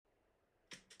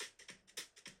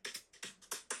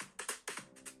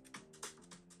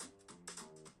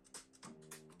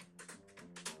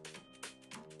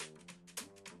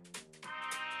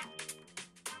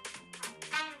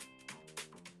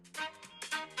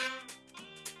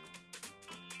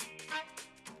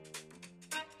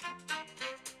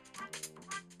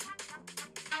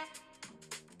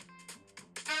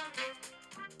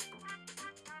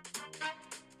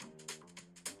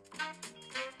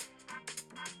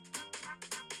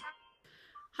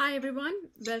Hi everyone,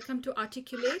 welcome to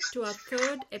Articulate, to our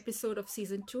third episode of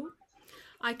season 2.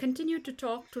 I continue to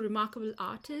talk to remarkable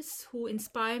artists who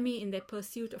inspire me in their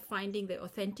pursuit of finding their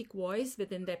authentic voice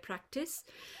within their practice.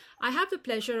 I have the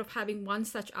pleasure of having one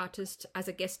such artist as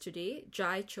a guest today,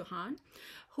 Jai Chauhan,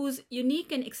 whose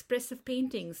unique and expressive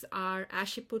paintings are, as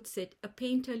she puts it, a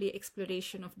painterly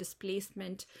exploration of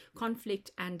displacement, conflict,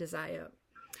 and desire.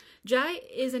 Jai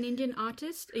is an Indian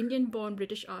artist, Indian-born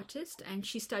British artist, and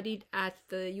she studied at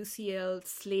the UCL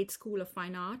Slade School of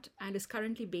Fine Art and is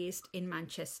currently based in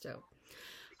Manchester.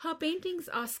 Her paintings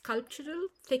are sculptural,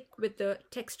 thick with the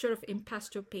texture of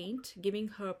impasto paint, giving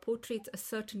her portraits a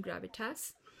certain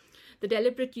gravitas. The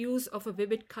deliberate use of a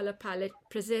vivid color palette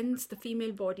presents the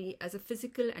female body as a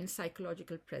physical and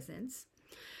psychological presence,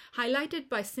 highlighted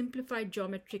by simplified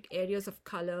geometric areas of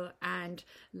color and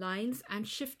lines and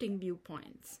shifting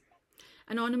viewpoints.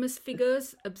 Anonymous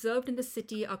figures observed in the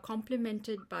city are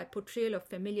complemented by portrayal of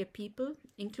familiar people,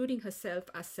 including herself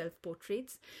as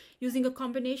self-portraits, using a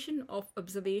combination of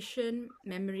observation,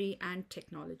 memory, and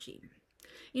technology.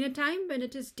 In a time when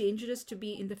it is dangerous to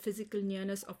be in the physical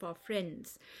nearness of our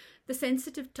friends, the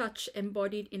sensitive touch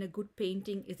embodied in a good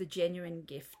painting is a genuine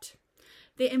gift.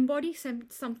 They embody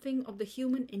something of the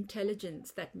human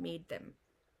intelligence that made them.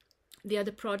 They are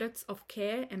the products of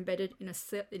care embedded in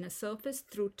a surface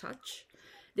through touch.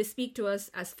 They speak to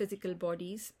us as physical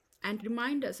bodies and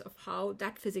remind us of how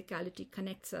that physicality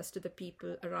connects us to the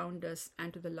people around us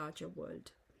and to the larger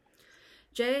world.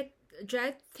 Jai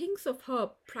thinks of her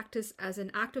practice as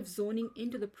an act of zoning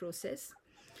into the process,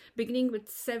 beginning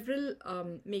with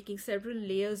making several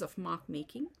layers of mark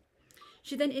making.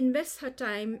 She then invests her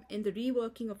time in the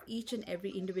reworking of each and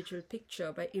every individual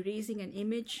picture by erasing an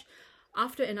image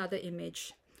after another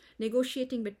image,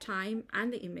 negotiating with time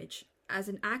and the image as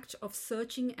an act of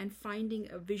searching and finding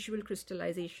a visual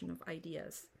crystallization of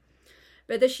ideas.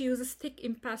 Whether she uses thick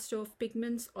impasto of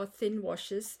pigments or thin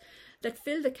washes that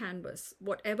fill the canvas,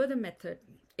 whatever the method,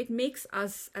 it makes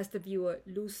us as the viewer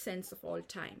lose sense of all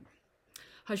time.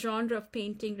 Her genre of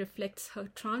painting reflects her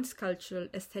transcultural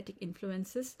aesthetic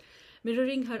influences,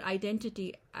 mirroring her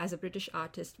identity as a British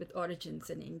artist with origins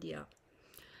in India.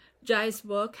 Jai's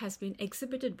work has been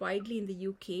exhibited widely in the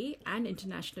UK and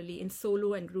internationally in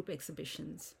solo and group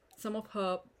exhibitions. Some of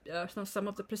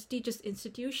the prestigious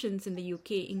institutions in the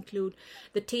UK include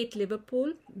the Tate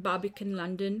Liverpool, Barbican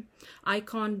London,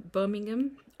 Icon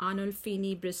Birmingham,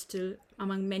 Arnolfini Bristol,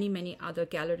 among many, many other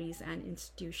galleries and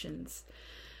institutions.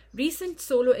 Recent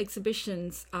solo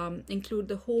exhibitions include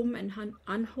the Home and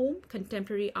Unhome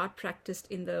contemporary art practice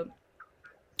in the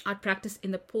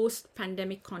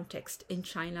post-pandemic context in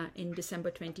China in December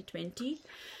 2020,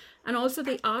 and also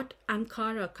the Art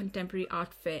Ankara Contemporary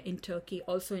Art Fair in Turkey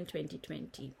also in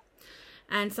 2020.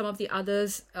 And some of the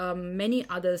others, many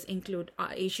others include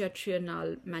Asia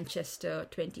Triennale Manchester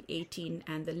 2018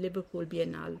 and the Liverpool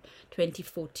Biennale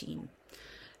 2014.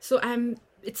 So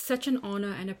it's such an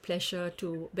honor and a pleasure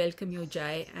to welcome you,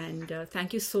 Jai, and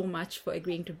thank you so much for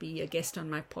agreeing to be a guest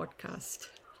on my podcast.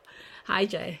 Hi,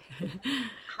 Jai.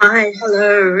 Hi,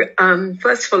 hello.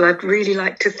 First of all, I'd really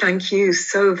like to thank you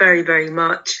so very, very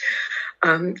much.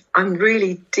 I'm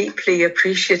really deeply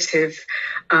appreciative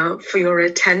for your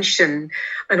attention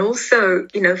and also,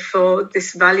 for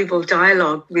this valuable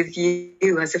dialogue with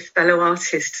you as a fellow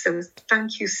artist. So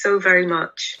thank you so very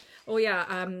much. Oh, yeah,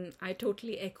 I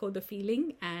totally echo the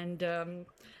feeling. And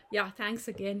thanks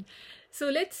again. So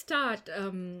let's start.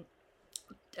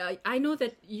 I know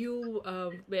that you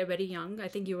were very young. I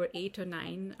think you were 8 or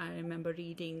 9. I remember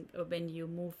reading when you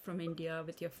moved from India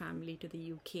with your family to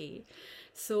the UK.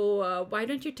 So why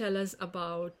don't you tell us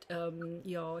about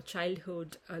your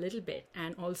childhood a little bit,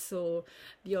 and also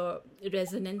your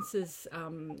resonances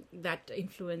that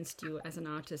influenced you as an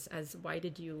artist? Why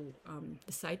did you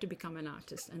decide to become an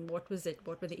artist, and what was it?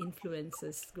 What were the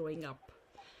influences growing up?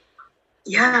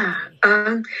 Yeah,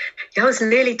 I was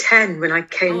nearly 10 when I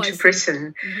came to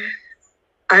Britain.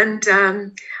 And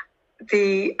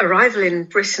the arrival in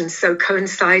Britain so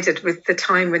coincided with the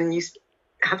time when you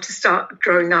have to start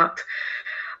growing up.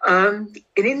 In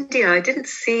India, I didn't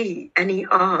see any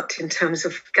art in terms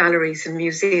of galleries and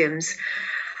museums.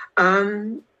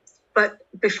 But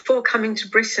before coming to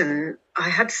Britain, I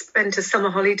had spent a summer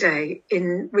holiday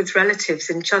with relatives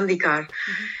in Chandigarh,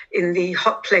 in the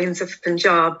hot plains of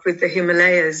Punjab, with the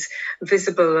Himalayas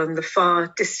visible on the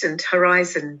far distant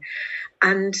horizon.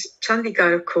 And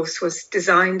Chandigarh, of course, was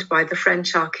designed by the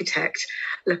French architect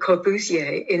Le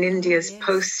Corbusier in India's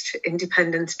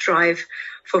post-independence drive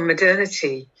for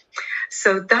modernity.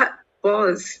 So that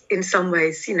was, in some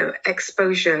ways,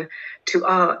 exposure to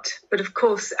art. But of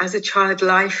course, as a child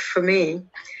life for me,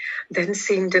 then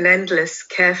seemed an endless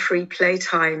carefree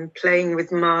playtime, playing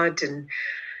with mud and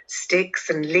sticks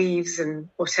and leaves and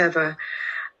whatever.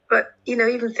 But, you know,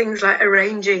 even things like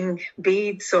arranging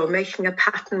beads or making a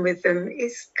pattern with them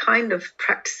is kind of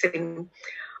practicing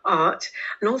art.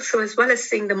 And also, as well as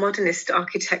seeing the modernist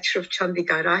architecture of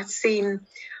Chandigarh, I'd seen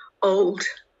old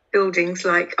buildings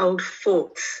like old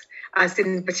forts, as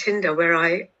in Bathinda, where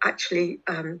I actually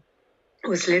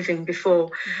was living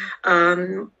before.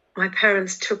 My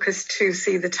parents took us to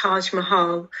see the Taj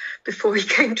Mahal before we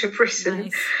came to Britain.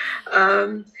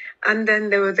 Nice. And then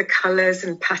there were the colours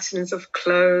and patterns of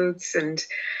clothes and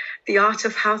the art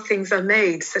of how things are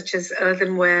made, such as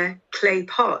earthenware, clay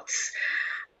pots.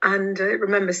 And I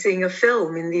remember seeing a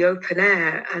film in the open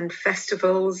air and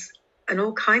festivals and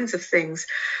all kinds of things.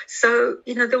 So,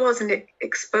 you know, there was an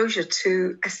exposure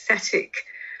to aesthetic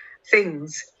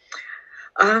things.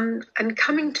 And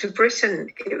coming to Britain,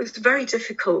 it was very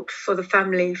difficult for the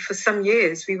family. For some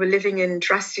years, we were living in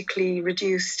drastically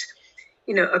reduced,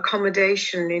 you know,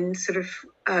 accommodation in sort of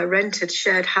rented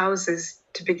shared houses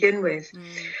to begin with.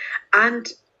 And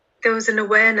there was an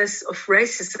awareness of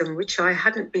racism, which I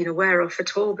hadn't been aware of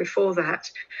at all before that.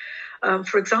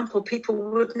 For example, people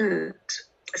wouldn't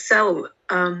sell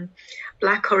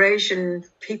Black or Asian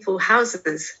people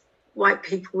houses. White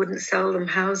people wouldn't sell them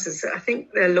houses. I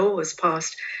think their law was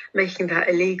passed making that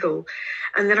illegal.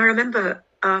 And then I remember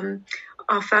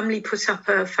our family put up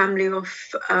a family of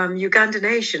Ugandan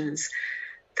Asians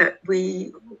that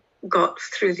we got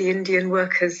through the Indian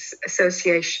Workers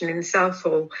Association in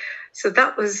Southall. So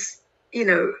that was, you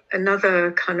know,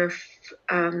 another kind of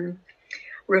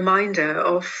reminder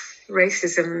of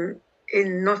racism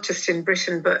in not just in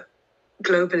Britain, but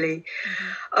globally.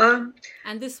 And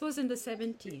this was in the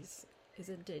 70s,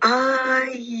 isn't it?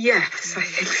 Yes, I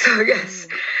think so, yes.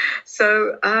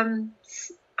 So,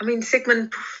 I mean,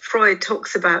 Sigmund Freud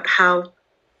talks about how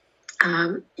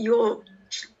your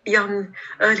young,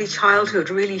 early childhood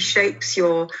really shapes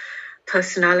your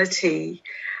personality.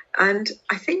 And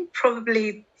I think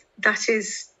probably that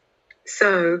is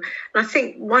so. And I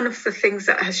think one of the things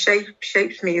that has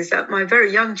shaped me is that my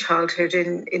very young childhood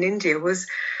in India was,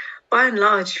 by and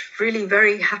large, really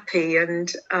very happy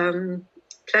and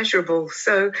pleasurable.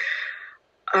 So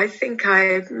I think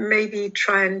I maybe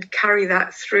try and carry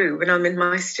that through when I'm in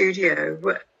my studio.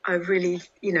 I really,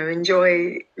 you know,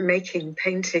 enjoy making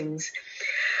paintings.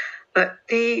 But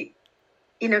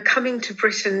coming to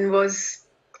Britain was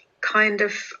kind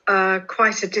of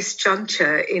quite a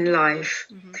disjuncture in life.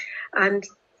 And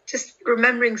just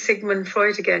remembering Sigmund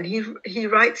Freud again, he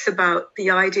writes about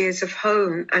the ideas of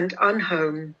home and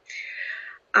unhome,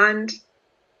 and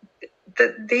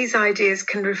that these ideas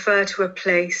can refer to a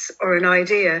place or an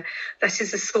idea that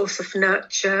is a source of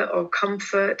nurture or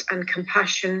comfort and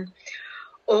compassion,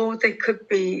 or they could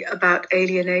be about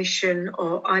alienation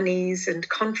or unease and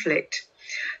conflict.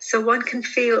 So one can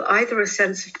feel either a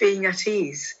sense of being at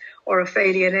ease or of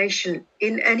alienation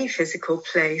in any physical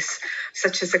place,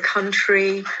 such as a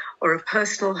country or a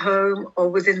personal home or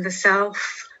within the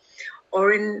self,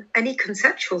 or in any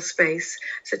conceptual space,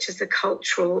 such as the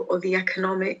cultural or the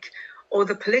economic or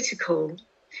the political.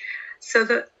 So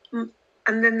that,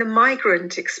 and then the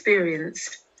migrant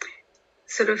experience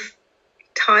sort of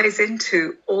ties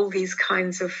into all these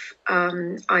kinds of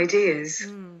ideas.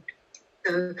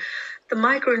 So the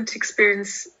migrant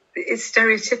experience is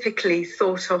stereotypically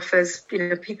thought of as, you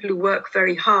know, people who work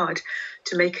very hard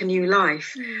to make a new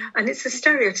life. And it's a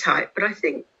stereotype, but I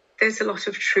think there's a lot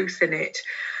of truth in it.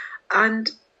 And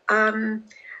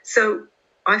so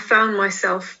I found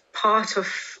myself part of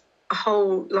a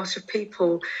whole lot of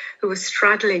people who were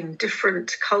straddling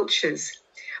different cultures,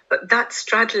 but that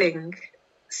straddling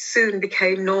soon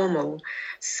became normal.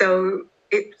 So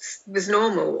it was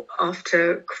normal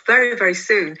after very, very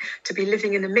soon to be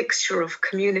living in a mixture of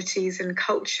communities and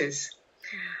cultures.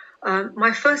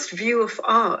 My first view of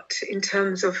art in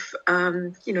terms of,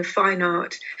 fine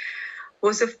art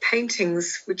was of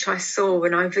paintings which I saw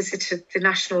when I visited the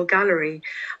National Gallery.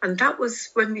 And that was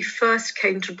when we first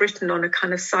came to Britain on a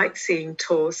kind of sightseeing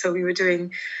tour. So we were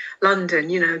doing London,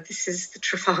 you know, this is the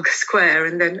Trafalgar Square.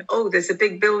 And then, oh, there's a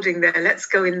big building there. Let's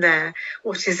go in there.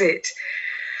 What is it?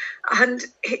 And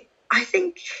I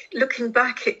think looking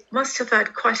back, it must have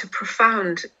had quite a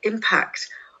profound impact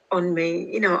on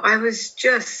me. You know, I was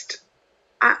just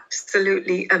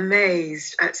absolutely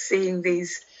amazed at seeing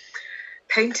these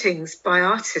paintings by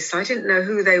artists. I didn't know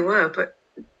who they were, but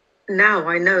now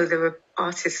I know there were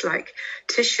artists like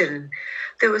Titian.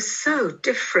 They were so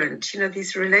different, you know,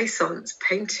 these Renaissance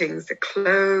paintings, the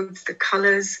clothes, the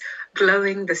colours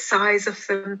glowing, the size of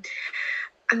them.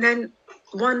 And then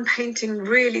one painting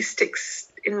really sticks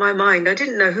in my mind. I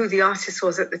didn't know who the artist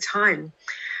was at the time.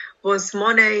 Was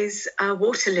Monet's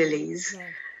Water Lilies.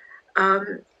 Yeah.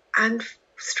 And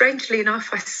strangely enough,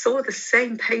 I saw the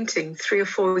same painting 3 or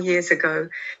 4 years ago.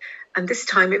 And this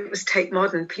time it was Tate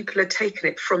Modern. People had taken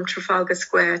it from Trafalgar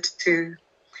Square to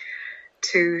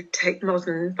Tate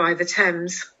Modern by the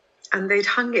Thames. And they'd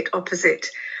hung it opposite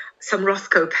some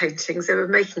Rothko paintings. They were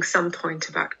making some point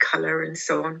about colour and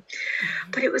so on.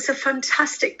 Mm-hmm. But it was a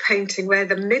fantastic painting where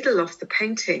the middle of the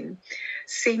painting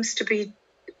seems to be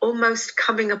almost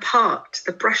coming apart.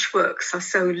 The brushworks are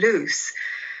so loose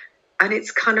and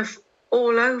it's kind of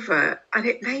all over. And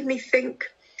it made me think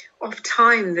of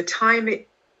time, the time it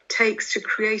takes to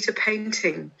create a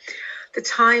painting, the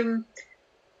time,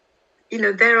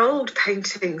 they're old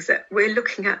paintings that we're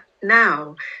looking at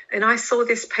now. And I saw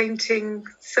this painting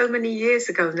so many years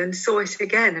ago and then saw it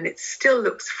again and it still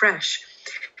looks fresh.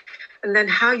 And then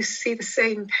how you see the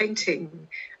same painting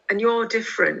and you're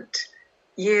different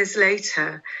years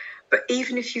later. But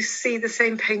even if you see the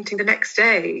same painting the next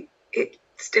day,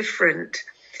 it's different.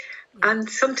 Yeah. And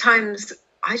sometimes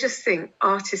I just think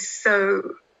art is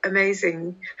so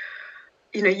amazing.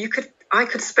 I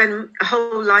could spend a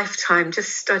whole lifetime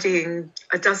just studying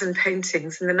a dozen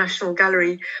paintings in the National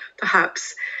Gallery,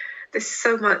 perhaps. There's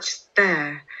so much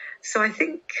there. So I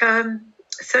think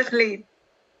certainly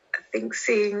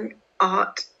seeing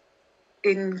art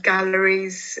in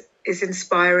galleries is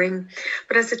inspiring.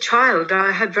 But as a child,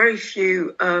 I had very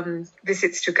few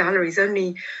visits to galleries,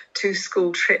 only 2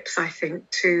 school trips, I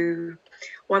think.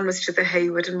 One was to the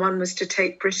Hayward and one was to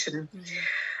Tate Britain. Mm-hmm.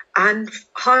 And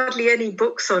hardly any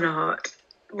books on art.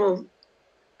 Well,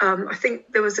 I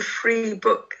think there was a free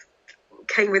book,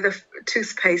 came with a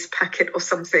toothpaste packet or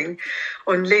something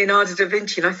on Leonardo da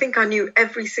Vinci. And I think I knew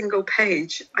every single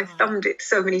page. I thumbed it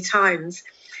so many times.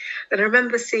 And I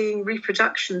remember seeing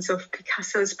reproductions of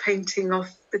Picasso's painting of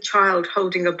the child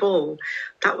holding a ball.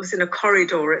 That was in a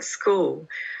corridor at school.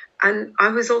 And I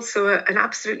was also an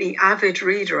absolutely avid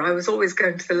reader. I was always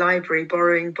going to the library,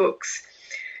 borrowing books.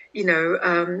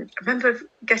 I remember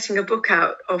getting a book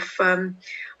out of, I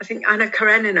think, Anna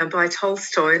Karenina by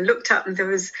Tolstoy, and looked up and there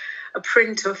was a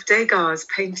print of Degas'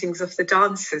 paintings of the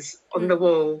dancers on the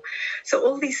wall. So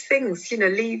all these things,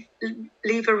 leave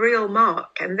a real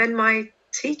mark. And then my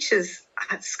teachers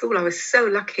at school, I was so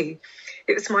lucky.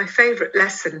 It was my favourite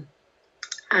lesson.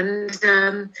 And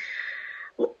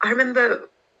I remember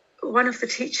one of the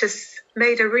teachers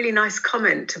made a really nice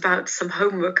comment about some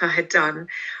homework I had done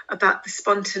about the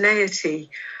spontaneity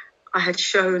I had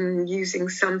shown using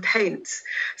some paints.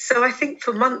 So I think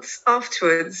for months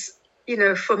afterwards,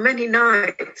 for many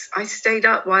nights, I stayed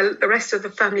up while the rest of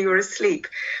the family were asleep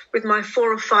with my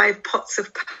 4 or 5 pots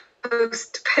of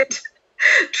post paint,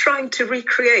 trying to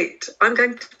recreate. I'm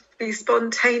going to be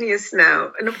spontaneous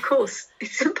now. And of course,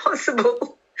 it's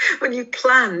impossible when you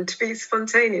plan to be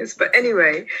spontaneous. But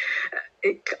anyway,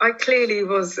 I clearly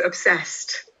was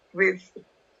obsessed with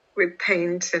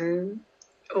paint and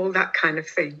all that kind of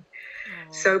thing.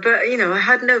 Oh. So, but, I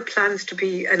had no plans to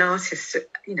be an artist,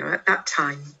 at that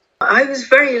time. I was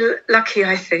very lucky,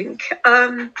 I think.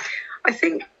 I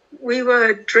think we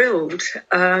were drilled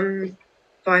by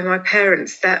my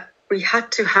parents that we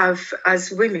had to have,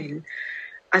 as women,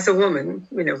 as a woman,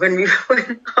 when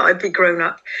I'd be grown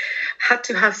up, had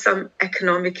to have some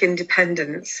economic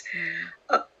independence.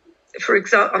 For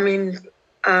example,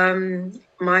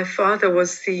 my father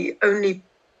was the only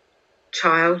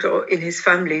child in his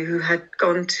family who had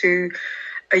gone to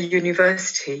a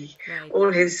university. Right.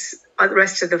 All the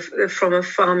rest of from a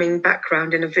farming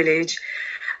background in a village.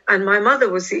 And my mother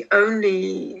was the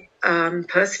only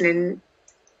person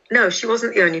no, she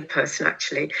wasn't the only person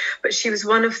actually, but she was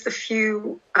one of the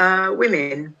few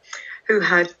women who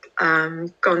had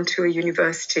gone to a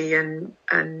university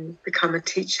and become a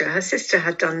teacher. Her sister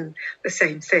had done the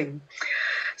same thing.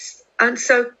 And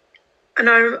so,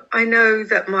 I know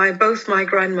that both my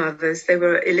grandmothers, they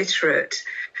were illiterate.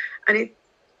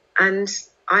 And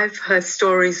I've heard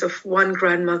stories of one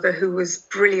grandmother who was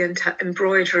brilliant at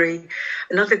embroidery,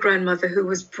 another grandmother who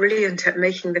was brilliant at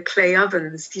making the clay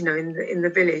ovens, in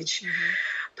the village. Mm-hmm.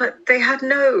 But they had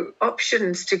no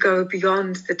options to go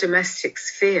beyond the domestic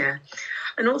sphere.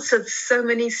 And also so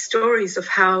many stories of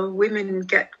how women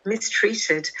get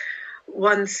mistreated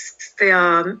once they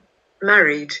are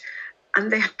married,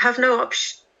 and they have no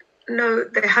option. No,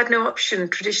 they had no option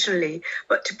traditionally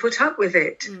but to put up with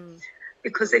it.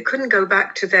 Because they couldn't go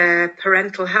back to their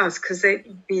parental house because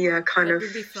they'd be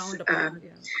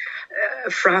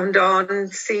frowned on,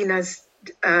 seen as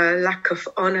lack of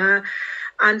honour,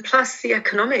 and plus the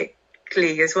economic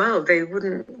physically as well. They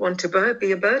wouldn't want to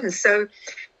be a burden. So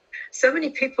many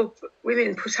people,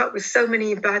 women, put up with so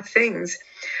many bad things.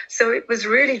 So it was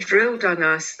really drilled on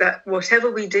us that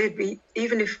whatever we did,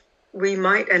 even if we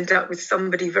might end up with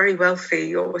somebody very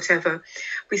wealthy or whatever,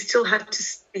 we still had to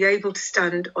be able to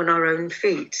stand on our own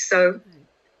feet. So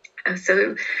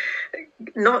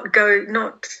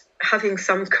not having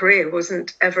some career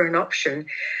wasn't ever an option.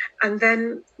 And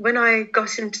then when I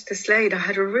got into the Slade, I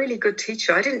had a really good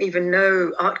teacher. I didn't even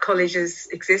know art colleges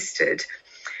existed.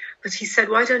 But he said,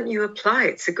 why don't you apply?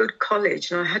 It's a good college.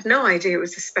 And I had no idea it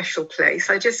was a special place.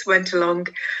 I just went along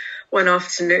one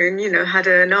afternoon, had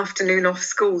an afternoon off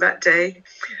school that day,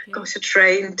 got a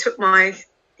train, took my,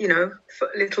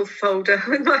 little folder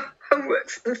with my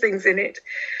homeworks and things in it,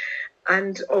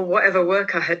 or whatever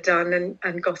work I had done,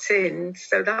 and got in.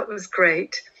 So that was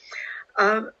great.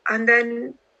 And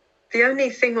then the only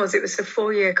thing was it was a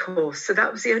 4-year course. So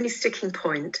that was the only sticking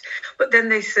point. But then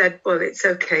they said, well, it's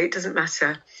okay. It doesn't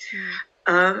matter.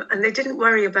 And they didn't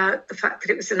worry about the fact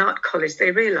that it was an art college.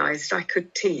 They realised I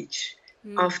could teach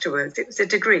afterwards. It was a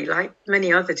degree like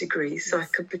many other degrees. So I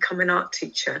could become an art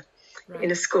teacher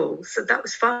in a school. So that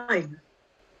was fine.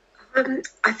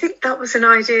 I think that was an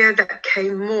idea that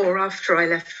came more after I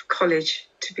left college,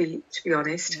 to be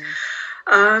honest.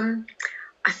 I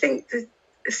think the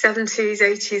 70s,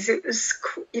 80s, it was,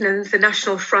 the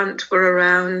National Front were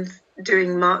around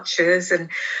doing marches, and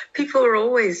people were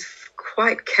always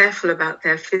quite careful about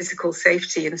their physical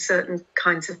safety in certain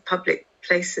kinds of public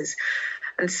places.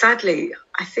 And sadly,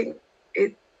 I think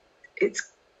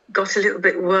it's got a little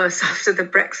bit worse after the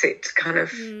Brexit kind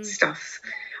of stuff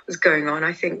was going on,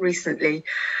 I think, recently.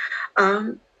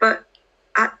 But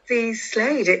at the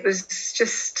Slade, it was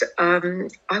just, I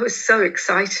was so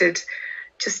excited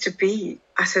just to be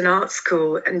at an art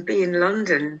school and be in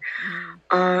London.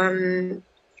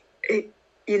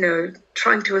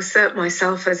 Trying to assert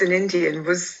myself as an Indian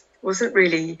wasn't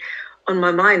really on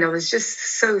my mind. I was just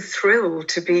so thrilled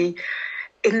to be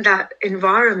in that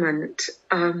environment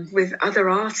with other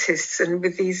artists and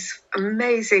with these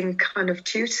amazing kind of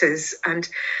tutors and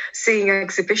seeing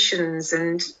exhibitions,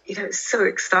 and it's so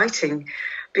exciting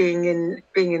being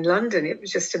in London. It was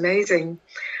just amazing.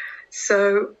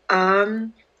 So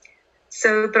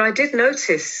but I did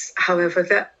notice, however,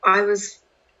 that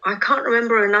I can't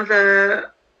remember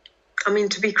another,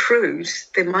 to be crude,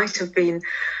 there might have been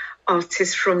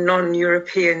artists from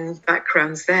non-European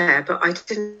backgrounds there, but I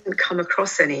didn't come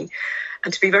across any.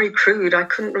 And to be very crude, I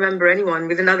couldn't remember anyone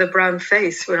with another brown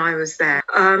face when I was there.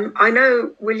 I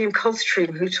know William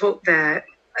Coldstream, who taught there,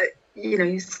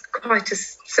 he's quite a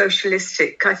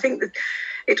socialistic. I think that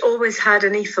it always had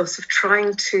an ethos of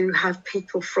trying to have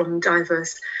people from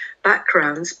diverse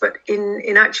backgrounds, but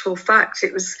in actual fact,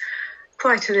 it was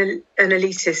quite an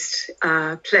elitist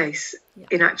place,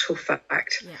 in actual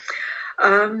fact.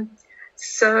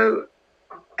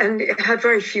 And it had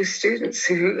very few students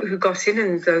who got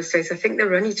in those days. I think there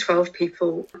were only 12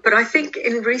 people. But I think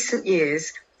in recent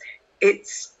years,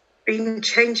 it's been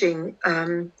changing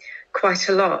quite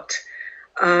a lot.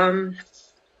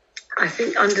 I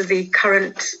think under the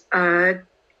current,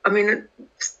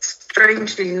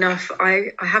 strangely enough,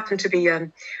 I happen to be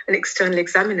an external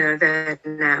examiner there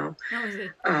now.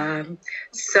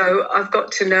 So I've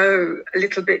got to know a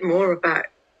little bit more about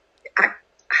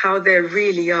how they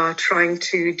really are trying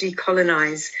to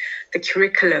decolonize the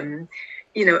curriculum,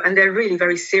 and they're really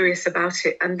very serious about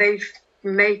it. And they've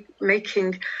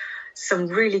making some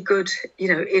really good,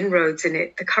 inroads in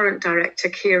it. The current director,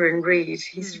 Kieran Reid,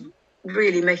 he's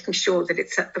really making sure that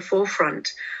it's at the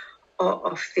forefront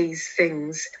of these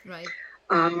things. Right.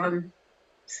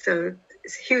 So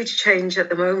it's a huge change at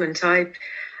the moment. I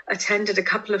attended a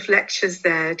couple of lectures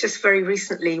there just very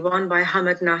recently, one by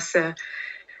Hamad Nasser,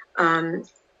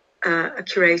 a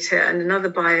curator, and another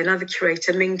by another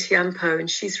curator, Ming Tiampo, and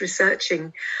she's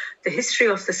researching the history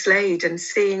of the Slade and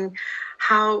seeing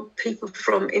how people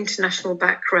from international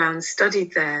backgrounds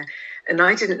studied there. And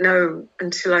I didn't know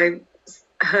until I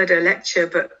heard a lecture,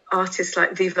 but artists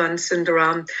like Vivan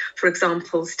Sundaram, for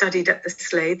example, studied at the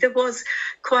Slade. There was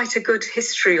quite a good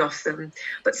history of them,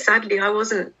 but sadly I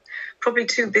wasn't, probably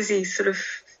too busy sort of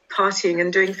partying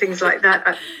and doing things like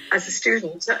that as a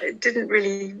student. It didn't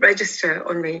really register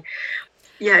on me.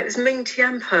 Yeah, it was Ming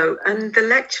Tiampo, and the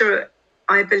lecture,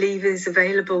 I believe, is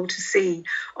available to see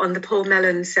on the Paul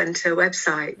Mellon Centre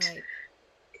website. Right.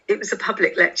 It was a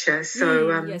public lecture, so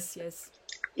yes.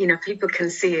 People can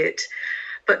see it.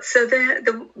 But so there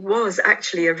was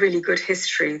actually a really good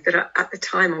history that at the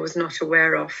time I was not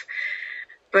aware of.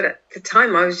 But at the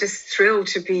time I was just thrilled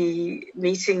to be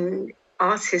meeting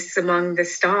artists among the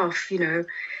staff,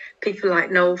 people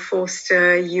like Noel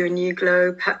Forster, Ewan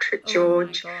Uglow, Patrick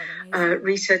George,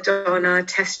 Rita Donna,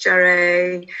 Tess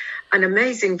Jarrett, and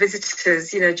amazing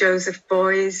visitors, Joseph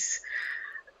Boys.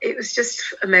 It was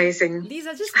just amazing. These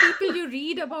are just people you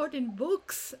read about in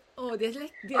books. Oh,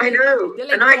 I know.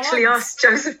 And I actually asked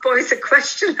Joseph Boys a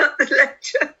question at the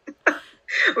lecture,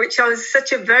 which I was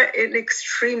an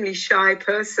extremely shy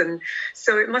person.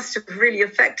 So it must have really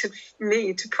affected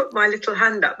me to put my little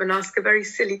hand up and ask a very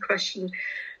silly question.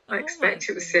 I expect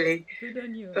it was silly. Good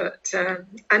on you. But,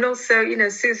 and also,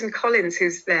 Susan Collins,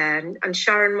 who's there, and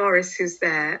Sharon Morris, who's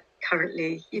there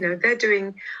currently, they're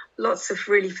doing lots of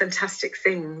really fantastic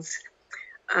things,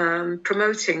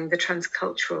 promoting the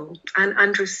transcultural, and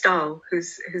Andrew Stahl,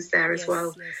 who's there as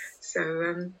well. Yes.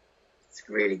 So it's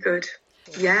really good.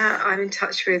 Yeah, I'm in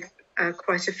touch with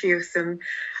quite a few of them,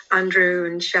 Andrew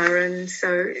and Sharon.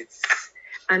 So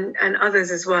and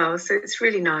others as well. So it's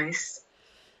really nice.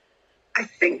 I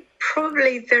think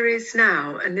probably there is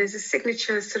now, and there's a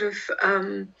signature sort of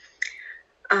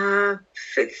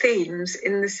themes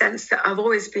in the sense that I've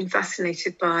always been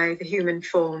fascinated by the human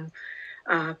form,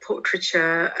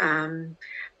 portraiture,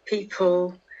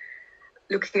 people,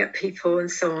 looking at people and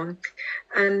so on.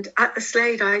 And at the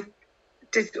Slade, I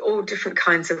did all different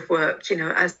kinds of work,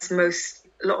 as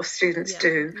a lot of students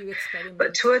do.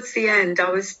 But towards the end, I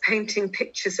was painting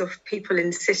pictures of people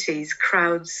in cities,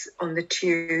 crowds on the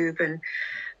tube and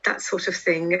that sort of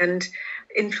thing. And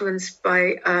influenced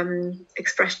by German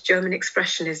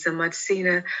Expressionism, I'd seen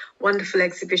a wonderful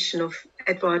exhibition of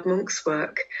Edvard Munch's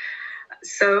work.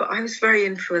 So I was very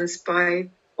influenced by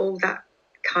all that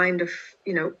kind of,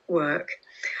 work.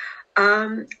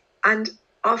 And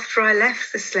after I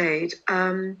left the Slade,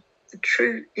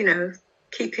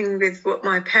 keeping with what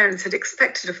my parents had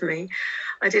expected of me,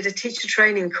 I did a teacher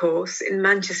training course in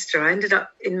Manchester. I ended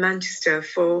up in Manchester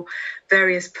for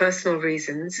various personal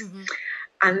reasons. Mm-hmm.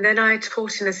 And then I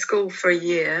taught in a school for a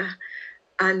year.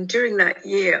 And during that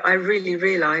year, I really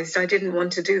realised I didn't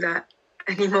want to do that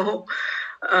anymore,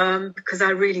 because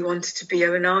I really wanted to be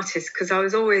an artist, because I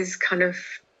was always kind of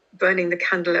burning the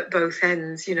candle at both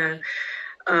ends,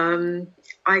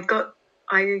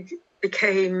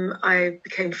 I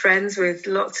became friends with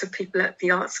lots of people at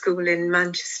the art school in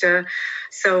Manchester.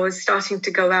 So I was starting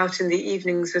to go out in the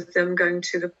evenings with them, going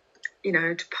to the,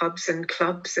 to pubs and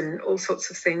clubs and all sorts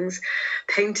of things,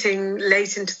 painting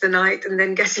late into the night and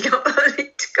then getting up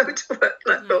early to go to work.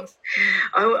 And I thought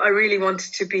I really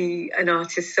wanted to be an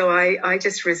artist. So I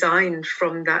just resigned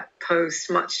from that post,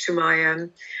 much to my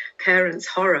parents'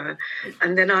 horror.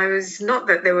 And then I was, not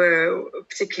that they were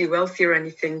particularly wealthy or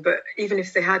anything, but even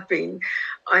if they had been,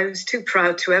 I was too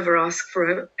proud to ever ask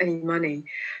for any money.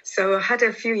 So I had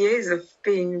a few years of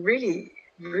being really,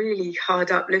 really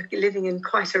hard up, living in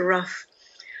quite a rough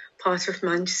part of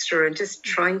Manchester and just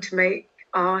trying to make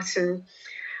art and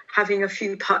having a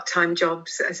few part-time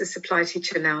jobs as a supply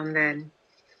teacher now and then.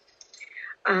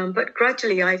 But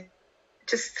gradually,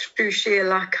 just through sheer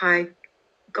luck, I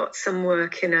got some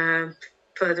work in a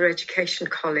further education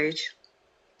college,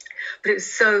 but it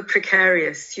was so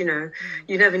precarious, you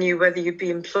never knew whether you'd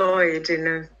be employed in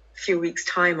a few weeks'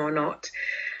 time or not.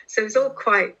 So it was all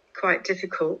quite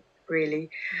difficult, really.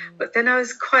 But then I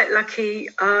was quite lucky.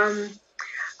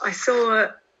 I saw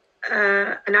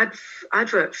an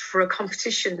advert for a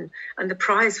competition, and the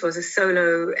prize was a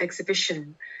solo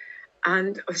exhibition.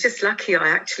 And I was just lucky I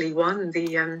actually won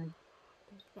the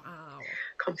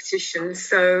competition.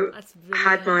 So I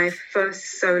had my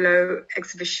first solo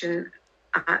exhibition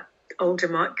at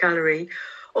Oldham Art Gallery,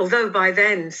 although by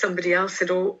then somebody else had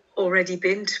already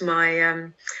been to my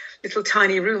little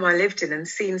tiny room I lived in and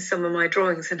seen some of my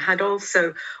drawings and had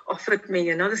also offered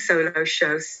me another solo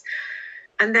show.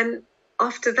 And then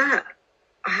after that,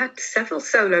 I had several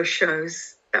solo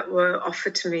shows that were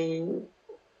offered to me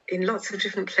in lots of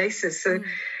different places. So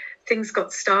things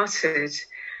got started.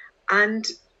 And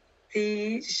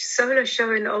the solo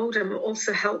show in Oldham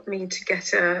also helped me to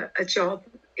get a job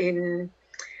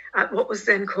at what was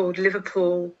then called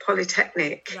Liverpool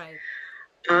Polytechnic.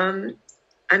 Right.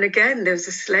 And again, there was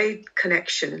a Slade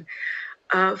connection.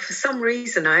 For some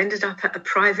reason, I ended up at a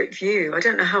private view. I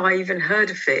don't know how I even heard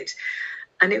of it.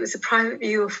 And it was a private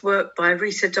view of work by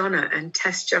Rita Donna and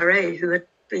Tess Jarrett, who had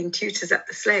been tutors at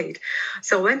the Slade.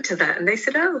 So I went to that and they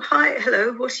said, "Oh, hi,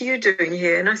 hello, what are you doing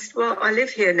here?" And I said, "Well, I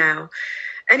live here now."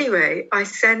 Anyway, I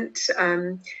sent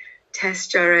Tess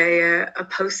Jarrett a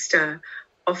poster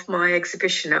of my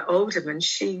exhibition at Oldham, and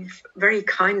she very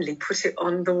kindly put it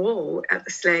on the wall at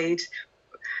the Slade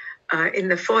in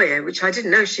the foyer, which I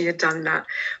didn't know she had done that.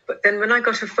 But then when I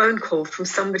got a phone call from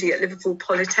somebody at Liverpool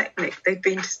Polytechnic, they'd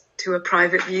been to a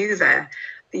private view there,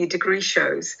 the degree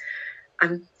shows.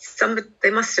 And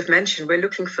they must have mentioned, we're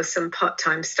looking for some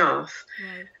part-time staff.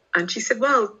 Right. And she said,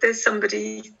 well, there's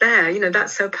somebody there,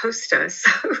 that's her poster. So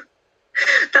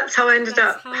that's how I ended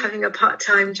up having a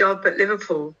part-time job at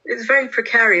Liverpool. It was very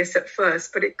precarious at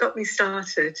first, but it got me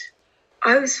started.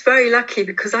 I was very lucky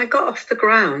because I got off the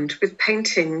ground with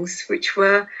paintings, which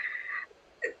were,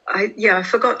 I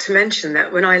forgot to mention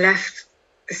that when I left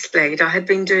the Slade, I had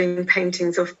been doing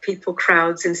paintings of people,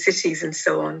 crowds in cities and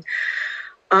so on.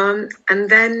 And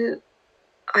then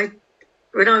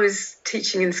when I was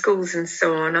teaching in schools and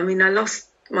so on, I lost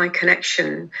my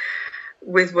connection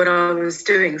with what I was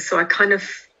doing. So I kind of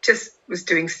just was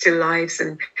doing still lives,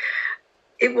 and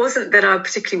it wasn't that I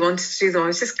particularly wanted to do them. I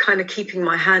was just kind of keeping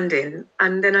my hand in.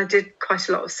 And then I did quite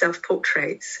a lot of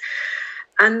self-portraits.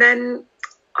 And then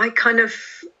I kind of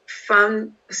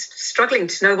found struggling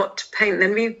to know what to paint.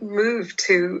 Then we moved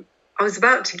to, I was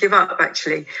about to give up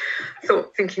actually,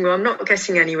 thinking, well, I'm not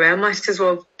getting anywhere. I might as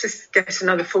well just get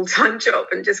another full-time job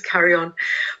and just carry on.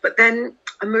 But then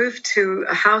I moved to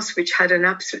a house which had an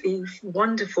absolutely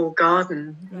wonderful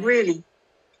garden, really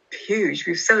huge.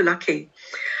 We were so lucky.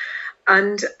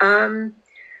 And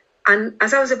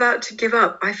as I was about to give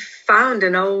up, I found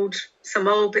some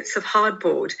old bits of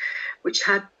hardboard which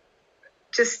had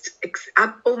just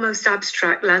almost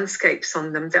abstract landscapes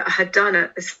on them that I had done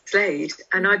at the Slade,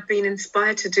 and I'd been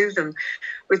inspired to do them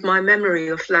with my memory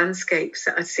of landscapes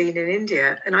that I'd seen in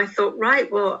India. And I thought, right,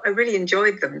 well, I really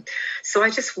enjoyed them. So I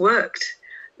just worked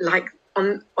like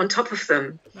on top of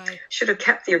them. Right. Should have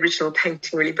kept the original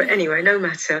painting really, but anyway, no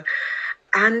matter.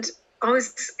 And I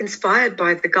was inspired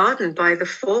by the garden, by the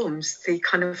forms, the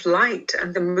kind of light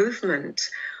and the movement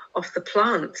of the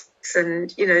plants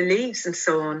and, leaves and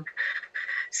so on.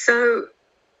 So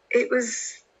there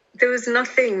was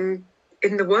nothing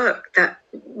in the work that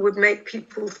would make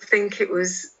people think it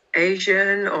was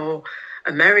Asian or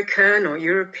American or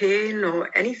European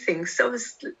or anything. So I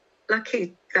was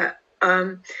lucky that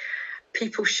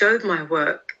people showed my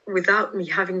work without me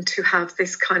having to have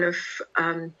this kind of,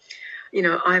 I'm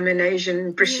an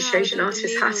Asian, British Asian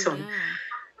artist hat on.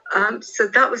 Yeah. So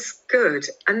that was good.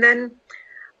 And then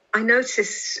I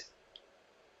noticed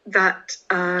that,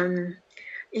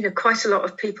 quite a lot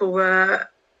of people were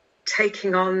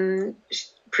taking on,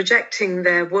 projecting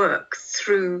their work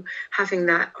through having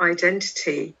that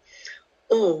identity,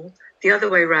 or the other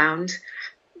way around,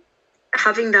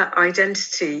 having that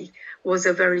identity was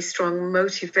a very strong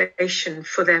motivation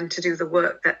for them to do the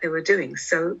work that they were doing.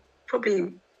 So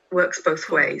probably works both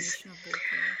ways.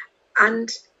 And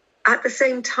at the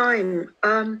same time,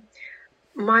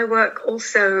 my work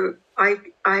also, I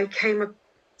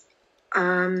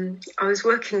was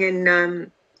working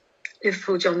in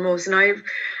Liverpool John Moores, and I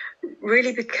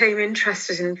really became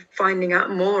interested in finding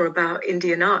out more about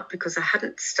Indian art because I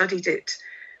hadn't studied it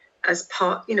as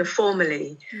part,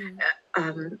 formally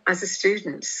as a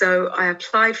student. So I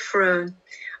applied for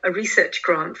a research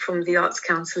grant from the Arts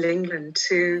Council England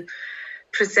to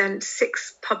present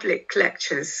 6 public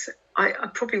lectures. I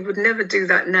probably would never do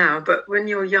that now, but when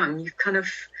you're young, you kind of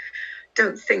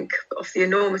don't think of the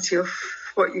enormity of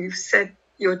what you've said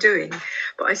you're doing.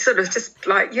 But I sort of just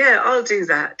I'll do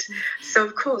that. So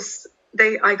of course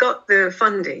I got the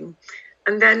funding,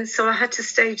 and then so I had to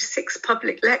stage 6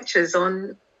 public lectures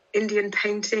on Indian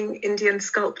painting, Indian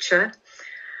sculpture.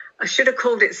 I should have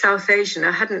called it South Asian.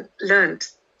 I hadn't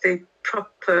learnt the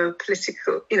proper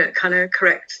political, kind of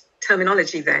correct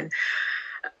terminology then.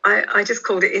 I just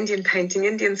called it Indian painting,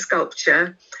 Indian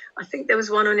sculpture. I think there was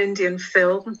one on Indian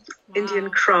film, Indian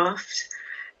craft,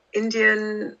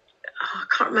 Indian, I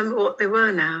can't remember what they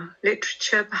were now,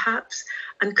 literature perhaps,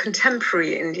 and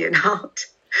contemporary Indian art.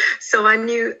 So I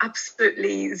knew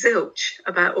absolutely zilch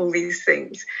about all these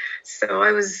things. So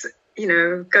I was,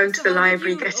 going to the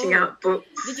library, getting out books,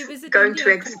 going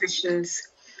to exhibitions.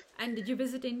 And did you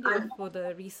visit India for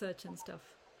the research and stuff?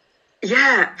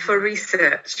 Yeah, for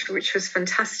research, which was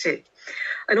fantastic.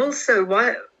 And also,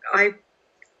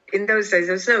 in those days,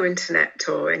 there was no internet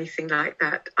or anything like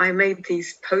that. I made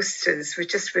these posters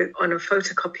on a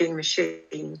photocopying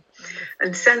machine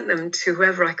and sent them to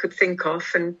whoever I could think of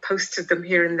and posted them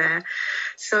here and there.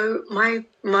 So my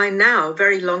now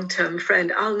very long-term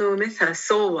friend, Al Noor Mitha,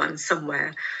 saw one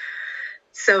somewhere.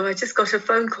 So I just got a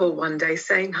phone call one day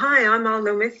saying, "Hi, I'm Al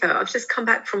Noor Mitha. I've just come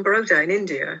back from Baroda in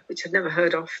India," which I'd never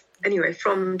heard of. Anyway,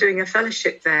 from doing a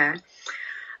fellowship there.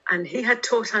 And he had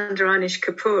taught under Anish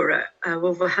Kapoor at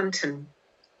Wolverhampton.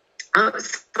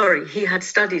 He had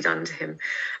studied under him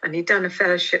and he'd done a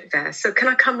fellowship there. So can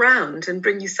I come round and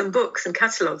bring you some books and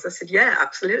catalogues? I said, yeah,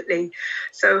 absolutely.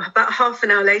 So about half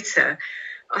an hour later,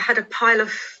 I had a pile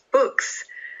of books,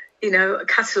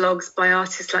 catalogues by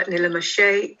artists like Nilima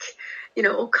Sheikh,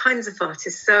 all kinds of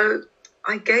artists. So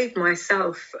I gave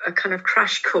myself a kind of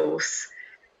crash course,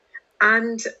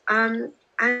 and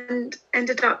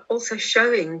ended up also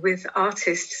showing with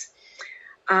artists,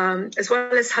 as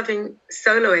well as having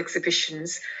solo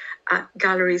exhibitions at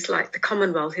galleries like the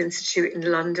Commonwealth Institute in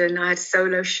London. I had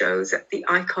solo shows at the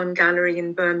Icon Gallery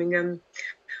in Birmingham,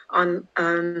 on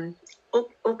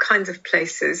all kinds of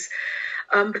places.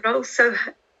 But I also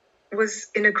was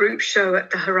in a group show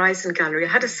at the Horizon Gallery. I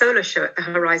had a solo show at the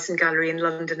Horizon Gallery in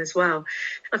London as well.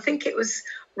 I think it was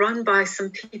run by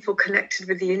some people connected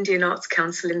with the Indian Arts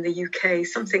Council in the UK,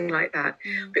 something like that.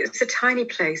 But it was a tiny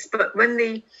place. But when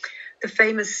the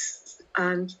famous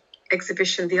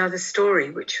exhibition, The Other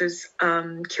Story, which was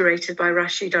curated by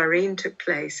Rashid Areen, took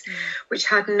place, which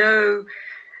had no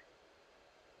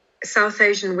South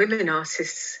Asian women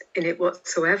artists in it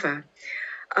whatsoever.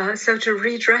 So to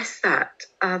redress that,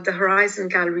 the Horizon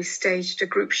Gallery staged a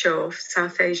group show of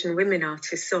South Asian women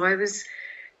artists. So I was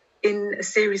in a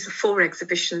series of 4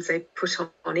 exhibitions they put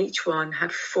on. Each one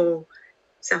had 4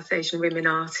 South Asian women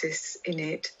artists in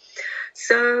it.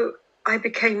 So I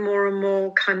became more and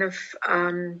more kind of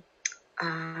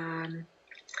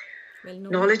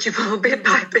knowledgeable bit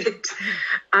by bit.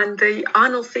 And the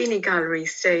Arnolfini Gallery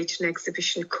staged an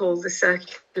exhibition called The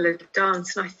Circular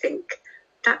Dance, and I think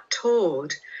that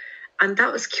toured, and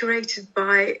that was curated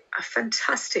by a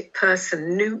fantastic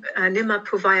person, Nima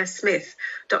Puvaya Smith,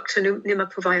 Dr. Nima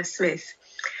Puvaya Smith.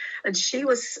 And she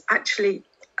was actually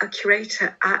a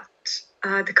curator at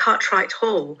the Cartwright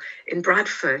Hall in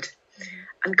Bradford.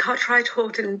 And Cartwright Hall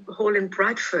in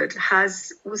Bradford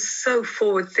was so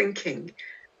forward-thinking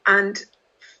and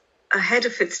ahead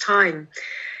of its time.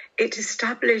 It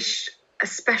established a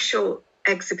special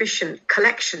exhibition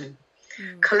collection,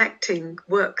 collecting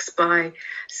works by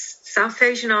South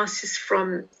Asian artists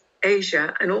from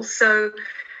Asia and also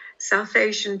South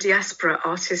Asian diaspora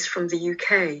artists from the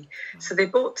UK. So they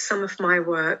bought some of my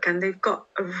work, and they've got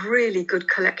a really good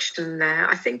collection there.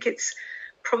 I think it's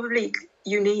probably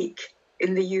unique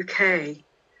in the UK,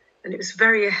 and it was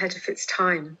very ahead of its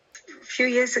time. A few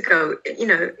years ago,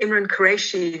 Imran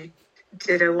Qureshi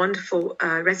did a wonderful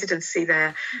residency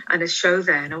there and a show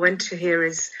there, and I went to hear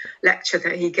his lecture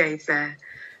that he gave there.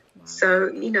 Wow. So,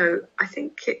 I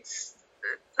think it's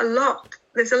a lot.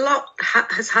 There's a lot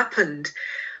has happened,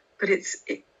 but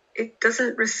it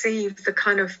doesn't receive the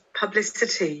kind of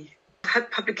publicity. I've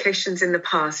had publications in the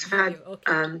past. I've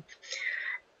had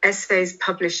essays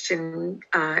published in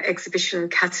exhibition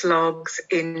catalogues,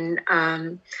 in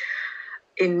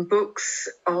books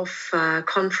of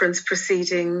conference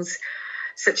proceedings,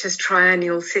 such as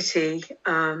Triennial City.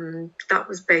 That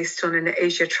was based on an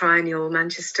Asia Triennial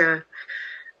Manchester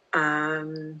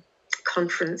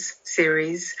conference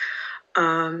series,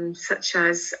 such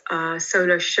as a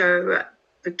solo show at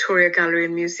Victoria Gallery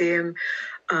and Museum.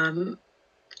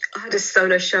 I had a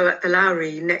solo show at the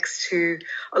Lowry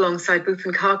alongside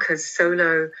Bhupen Karkar's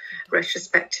solo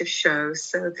retrospective show.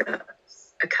 So that's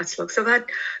a catalogue. So I've had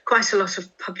quite a lot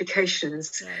of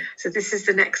publications. Right. So this is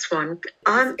the next one.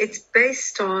 It's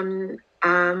based on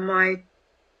my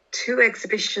 2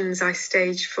 exhibitions I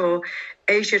staged for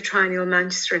Asia Triennial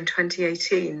Manchester in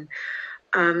 2018.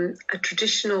 A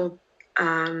traditional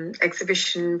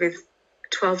exhibition with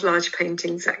 12 large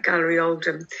paintings at Gallery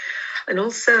Oldham. And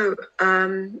also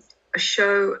a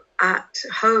show at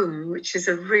Home, which is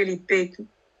a really big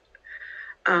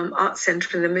art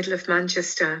centre in the middle of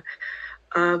Manchester,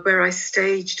 where I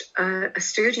staged a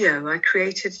studio. I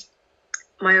created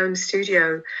my own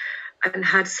studio and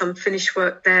had some finished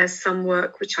work there, some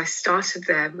work which I started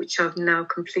there, which I've now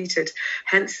completed,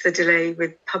 hence the delay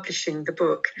with publishing the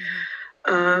book.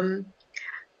 And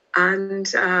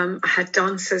I had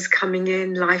dancers coming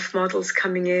in, life models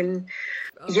coming in,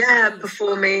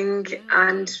 performing,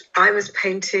 and I was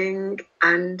painting,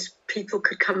 and people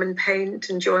could come and paint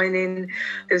and join in.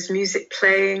 There was music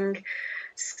playing,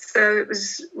 so it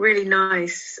was really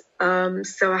nice.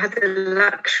 So I had the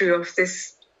luxury of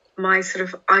my sort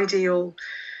of ideal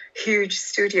huge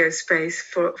studio space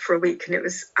for a week, and it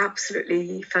was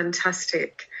absolutely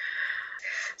fantastic.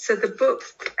 So the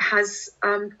book has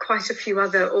quite a few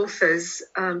other authors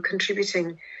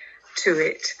contributing to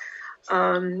it.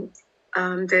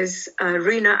 There's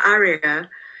Rina Arya.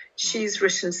 She's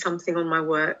written something on my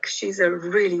work. She's a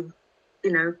really,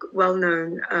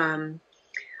 well-known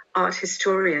art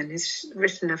historian. He's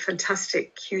written a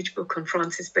fantastic, huge book on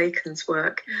Francis Bacon's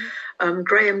work.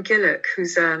 Graham Gillock,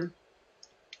 who's a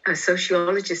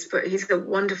sociologist, but he's a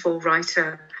wonderful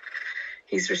writer.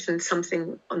 He's written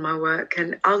something on my work.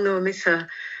 And Alno Mitha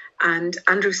and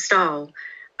Andrew Stahl,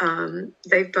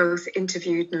 they've both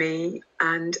interviewed me,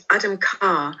 and Adam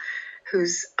Carr,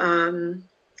 who's a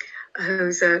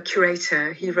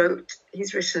curator,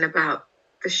 he's written about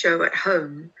the show at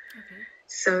home. Okay.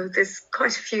 So there's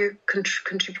quite a few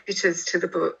contributors to the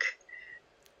book.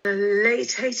 In the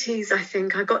late 80s, I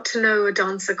think, I got to know a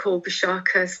dancer called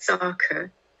Bishakha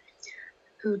Sarkar,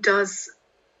 who does,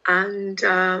 and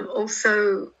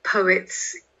also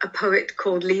a poet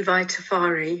called Levi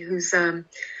Tafari, who's kind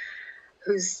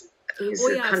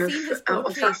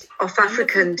of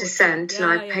African descent, and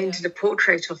I painted a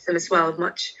portrait of them as well,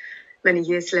 many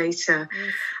years later.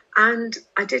 Yes. And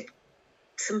I did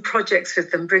some projects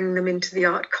with them, bringing them into the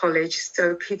art college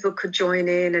so people could join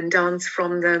in and dance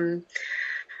from them.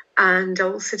 And I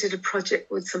also did a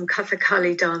project with some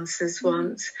Kathakali dancers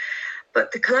once.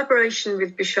 But the collaboration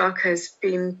with Bishakha has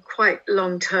been quite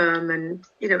long-term, and,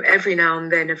 every now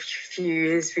and then, a few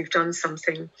years, we've done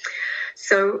something.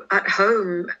 So at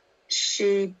home,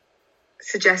 she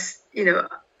suggested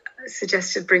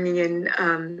bringing in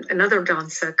another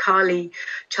dancer, Kali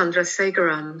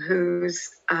Chandrasegaram, who's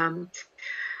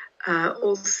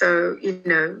also,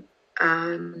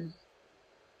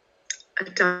 a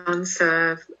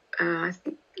dancer, I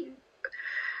think,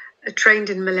 trained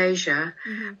in Malaysia,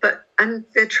 and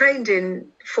they're trained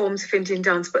in forms of Indian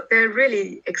dance, but they're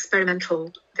really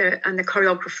experimental, and they're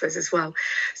choreographers as well.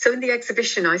 So in the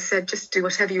exhibition, I said, just do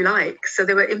whatever you like. So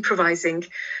they were improvising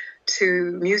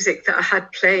to music that I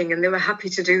had playing, and they were happy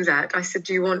to do that. I said,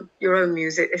 do you want your own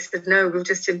music? They said, no, we'll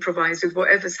just improvise with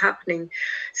whatever's happening.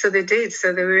 So they did.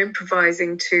 So they were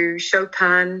improvising to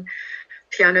Chopin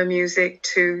piano music,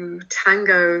 to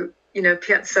tango,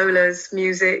 Piazzolla's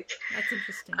music. That's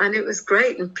interesting. And it was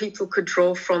great, and people could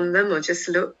draw from them or just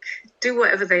do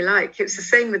whatever they like. It was the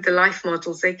same with the life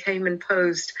models. They came and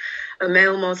posed a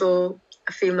male model,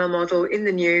 a female model in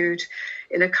the nude,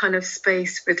 in a kind of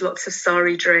space with lots of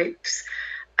sari drapes.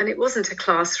 And it wasn't a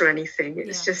class or anything. It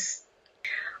was just,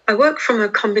 I work from a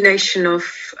combination of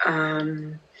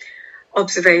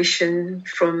observation,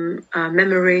 from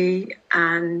memory,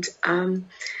 and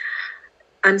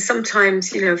sometimes,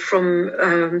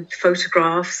 from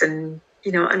photographs, and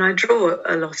I draw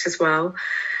a lot as well.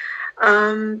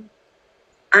 And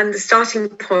the starting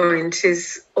point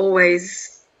is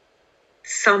always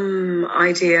some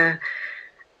idea.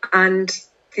 And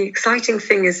the exciting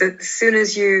thing is that as soon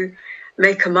as you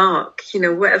make a mark,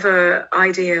 whatever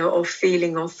idea or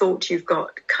feeling or thought you've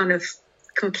got kind of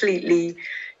completely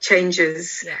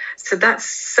changes. Yeah. So that's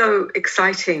so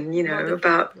exciting,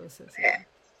 about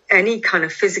any kind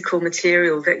of physical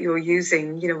material that you're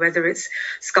using, whether it's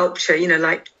sculpture,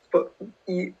 like what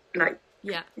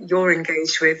you're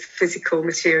engaged with, physical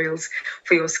materials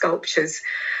for your sculptures.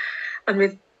 And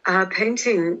with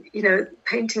painting,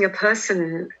 painting a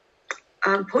person,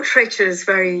 portraiture is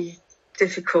very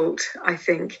difficult, I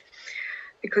think,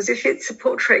 because if it's a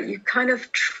portrait, you kind of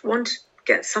want to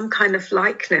get some kind of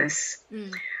likeness.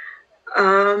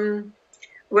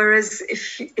 Whereas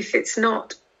if it's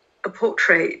not a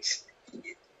portrait,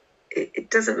 it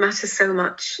doesn't matter so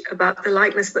much about the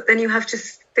likeness, but then you have to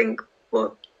think,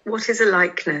 what is a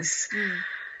likeness?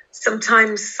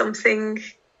 Sometimes something,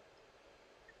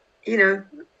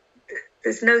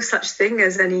 there's no such thing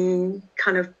as any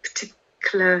kind of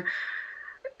particular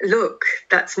look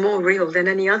that's more real than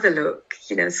any other look.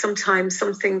 Sometimes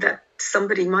something that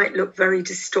somebody might look very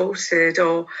distorted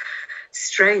or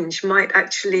strange might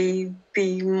actually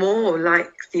be more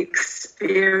like the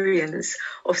experience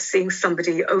of seeing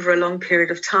somebody over a long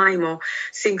period of time, or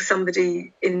seeing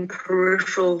somebody in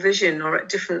peripheral vision or at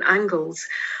different angles,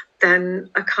 than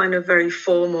a kind of very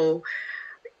formal,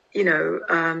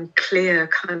 clear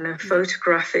kind of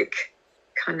photographic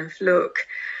kind of look.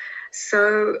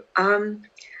 So I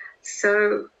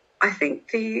think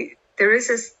there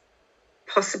is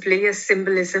possibly a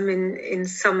symbolism in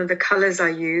some of the colours I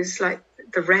use, like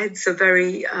the reds are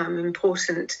very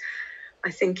important,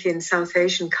 I think, in South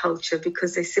Asian culture,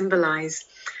 because they symbolise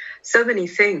so many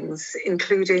things,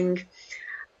 including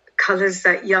colours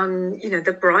that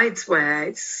the brides wear.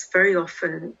 It's very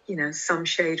often, some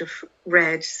shade of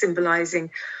red,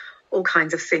 symbolising all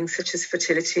kinds of things such as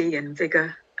fertility and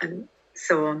vigour and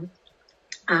so on.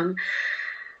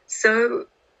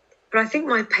 But I think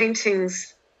my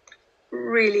paintings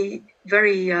really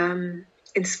very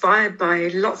inspired by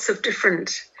lots of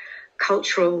different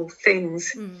cultural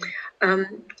things.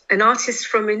 An artist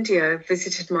from India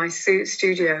visited my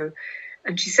studio,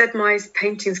 and she said my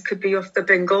paintings could be of the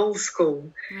Bengal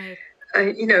school. Right.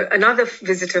 Another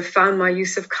visitor found my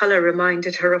use of colour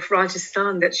reminded her of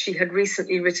Rajasthan that she had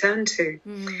recently returned to.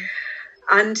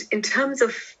 And in terms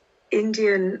of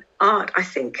Indian art, I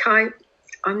think I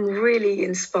I'm really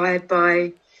inspired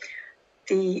by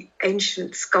the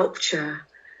ancient sculpture,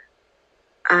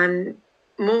 and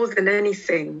more than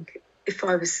anything, if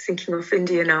I was thinking of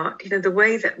Indian art, the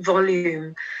way that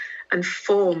volume and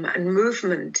form and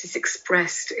movement is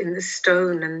expressed in the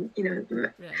stone, and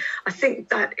Right. I think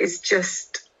that is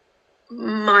just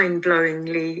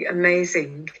mind-blowingly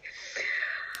amazing.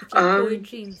 It's like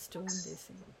poetry in stone, they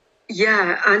say.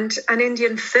 Yeah, and an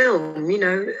Indian film,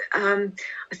 I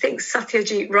think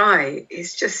Satyajit Ray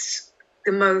is just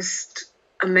the most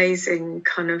amazing,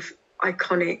 kind of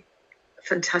iconic,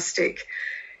 fantastic,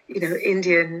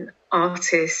 Indian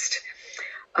artist.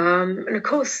 And of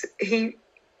course,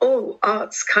 all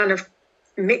arts kind of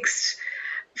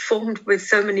formed with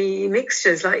so many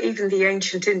mixtures, like even the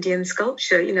ancient Indian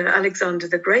sculpture, Alexander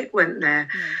the Great went there.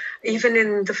 Yeah. Even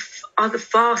in the other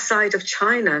far side of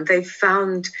China, they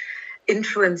found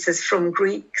influences from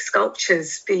Greek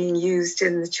sculptures being used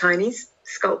in the Chinese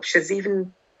sculptures,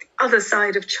 even the other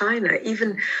side of China,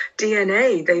 even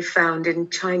DNA they found in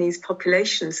Chinese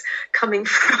populations coming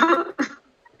from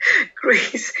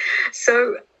Greece.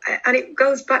 So, and it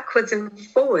goes backwards and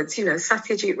forwards.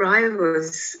 Satyajit Ray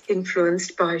was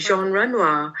influenced by Jean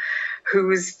Renoir, who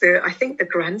was I think the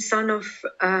grandson of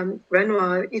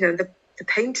Renoir, the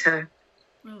painter.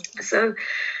 Oh. So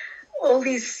all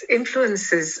these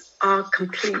influences are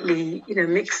completely,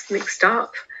 mixed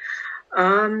up.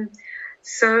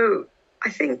 So I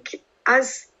think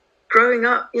as growing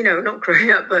up, not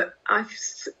growing up, but I've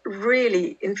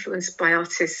really influenced by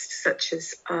artists such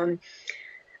as, well,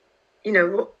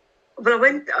 I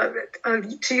went,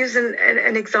 to use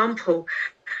an example,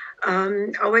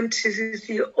 I went to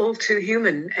the All Too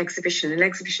Human exhibition, an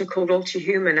exhibition called All Too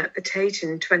Human at the Tate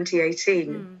in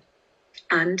 2018.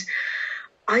 And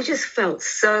I just felt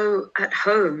so at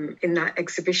home in that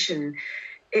exhibition.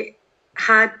 It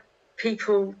had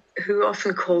people who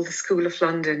often call the School of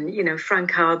London,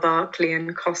 Frank Howard Berkeley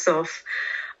and Kossoff,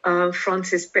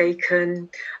 Francis Bacon,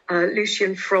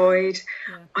 Lucian Freud.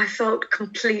 Yeah. I felt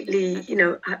completely,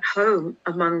 at home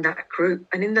among that group.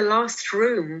 And in the last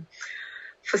room,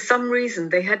 for some reason,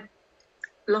 they had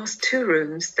last two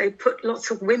rooms. They put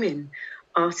lots of women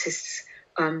artists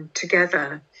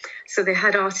together. So they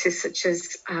had artists such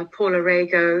as Paula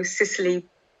Rego, Cicely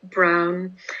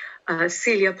Brown,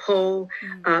 Celia Paul,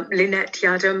 Lynette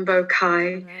Yadam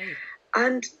Bokai. Right.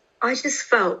 And I just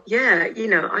felt,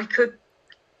 I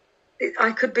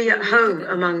could be at home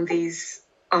among these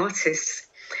artists.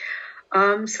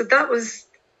 So that was,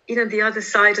 the other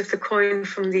side of the coin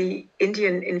from the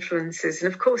Indian influences.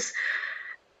 And of course,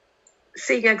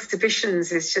 seeing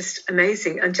exhibitions is just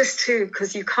amazing. And just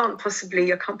because I can't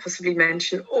possibly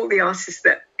mention all the artists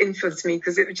that influenced me,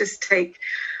 because it would just take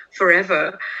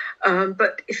forever.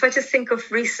 But if I just think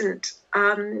of recent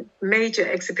major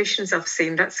exhibitions I've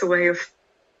seen, that's a way of,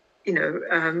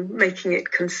 making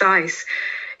it concise.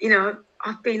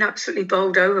 I've been absolutely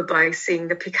bowled over by seeing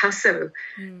the Picasso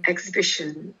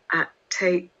exhibition at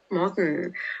Tate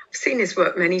Modern. I've seen his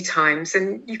work many times,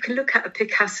 and you can look at a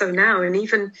Picasso now, and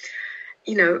even,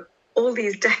 all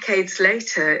these decades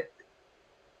later,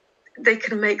 they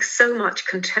can make so much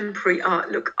contemporary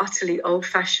art look utterly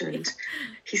old-fashioned.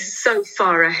 He's so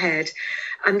far ahead.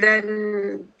 And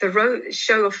then the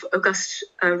show of Auguste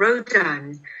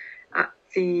Rodin at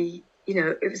it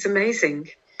was amazing.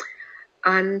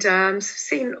 And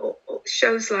seen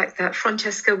shows like that.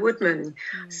 Francesca Woodman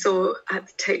saw at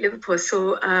the Tate Liverpool.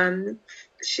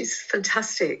 She's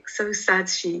fantastic. So sad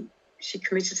she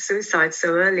committed suicide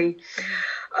so early.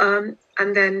 And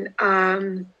then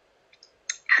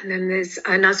there's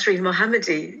Nazreen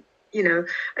Mohammadi,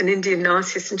 an Indian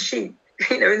artist, and she,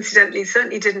 incidentally,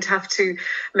 certainly didn't have to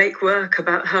make work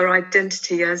about her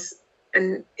identity as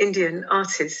an Indian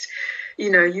artist.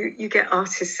 You get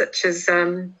artists such as,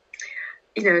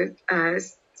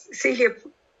 Celia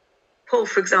Paul,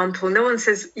 for example. No one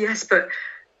says yes, but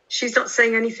she's not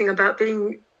saying anything about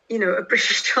being, a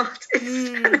British artist.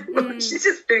 She's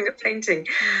just doing a painting.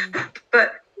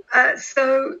 But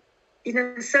so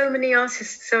many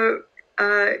artists. So,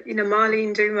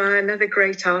 Marlene Dumas, another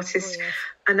great artist. Oh, yes.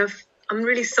 And I'm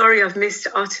really sorry I've missed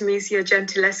Artemisia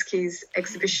Gentileschi's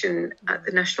exhibition at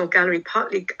the National Gallery.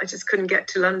 Partly I just couldn't get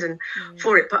to London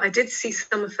for it, but I did see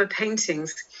some of her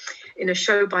paintings in a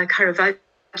show by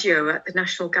Caravaggio at the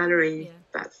National Gallery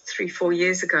about 3-4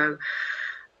 years ago.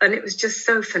 And it was just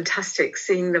so fantastic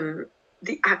seeing them,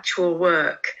 the actual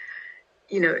work.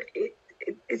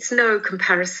 It's no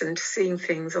comparison to seeing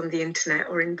things on the internet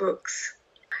or in books.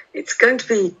 It's going to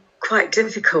be quite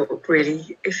difficult,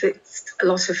 really, if a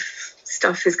lot of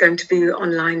stuff is going to be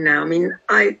online now. I mean,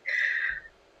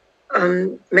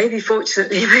 maybe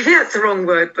fortunately, maybe that's the wrong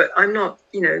word, but I'm not,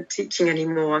 teaching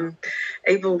anymore. I'm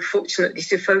able, fortunately,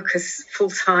 to focus full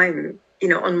time,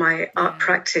 on my art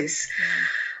practice.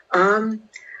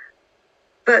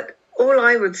 But all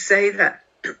I would say that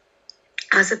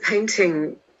as a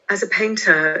painter,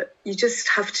 you just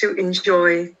have to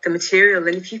enjoy the material.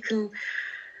 And if you can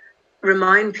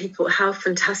remind people how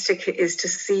fantastic it is to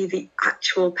see the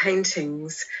actual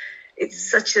paintings,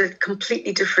 it's such a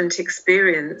completely different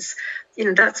experience.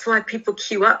 That's why people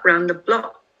queue up round the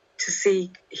block to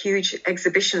see huge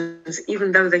exhibitions,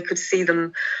 even though they could see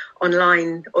them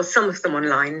online, or some of them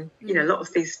online. A lot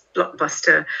of these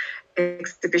blockbuster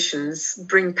exhibitions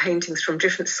bring paintings from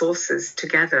different sources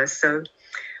together, so it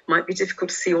might be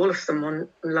difficult to see all of them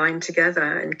online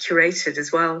together and curated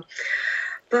as well.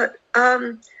 But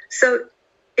so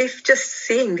if just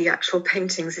seeing the actual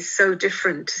paintings is so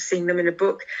different to seeing them in a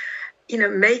book,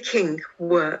 making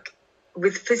work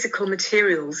with physical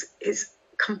materials is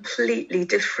completely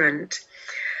different.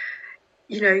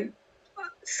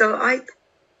 So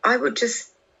I would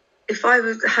just, if I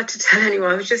had to tell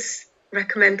anyone, I would just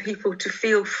recommend people to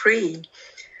feel free,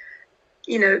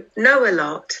 know a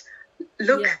lot,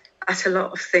 look at a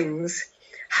lot of things,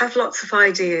 have lots of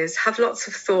ideas, have lots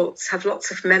of thoughts, have lots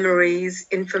of memories,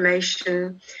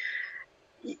 information.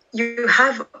 You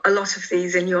have a lot of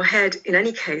these in your head. In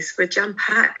any case, we're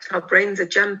jam-packed. Our brains are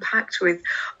jam-packed with,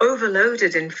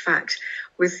 overloaded, in fact,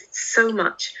 with so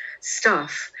much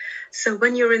stuff. So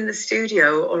when you're in the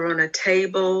studio or on a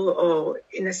table or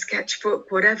in a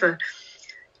sketchbook, whatever,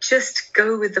 just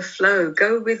go with the flow.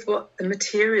 Go with what the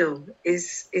material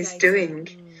is doing.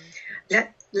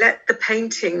 Let the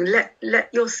painting,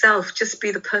 let yourself just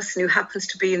be the person who happens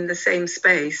to be in the same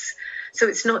space. So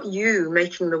it's not you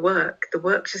making the work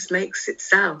just makes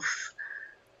itself.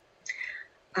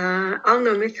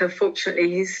 Alno Mitha,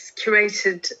 fortunately, he's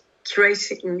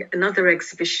curating another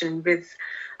exhibition with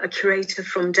a curator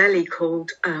from Delhi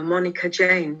called Monica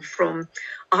Jain from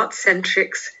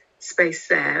Artcentric's space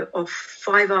there, of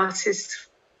 5 artists,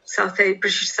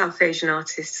 British South Asian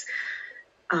artists,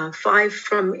 5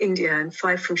 from India and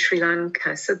 5 from Sri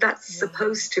Lanka. So that's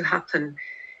supposed to happen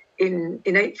in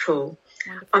April.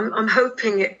 I'm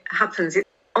hoping it happens.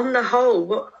 On the whole,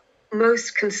 what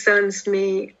most concerns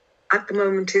me at the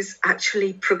moment is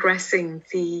actually progressing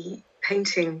the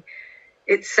painting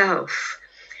itself.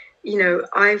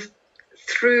 I've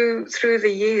through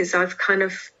the years, I've kind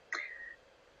of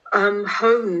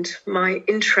honed my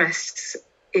interests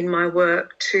in my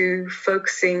work to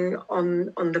focusing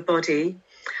on the body,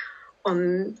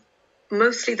 on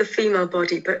mostly the female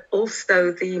body, but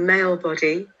also the male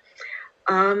body,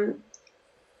 and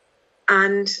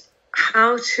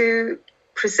how to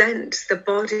present the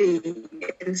body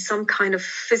in some kind of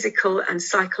physical and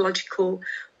psychological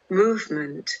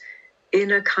movement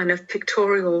in a kind of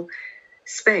pictorial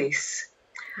space.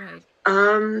 Right.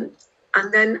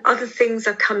 And then other things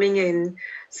are coming in,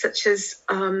 such as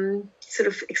sort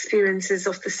of experiences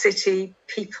of the city,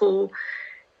 people,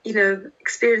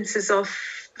 experiences of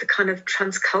the kind of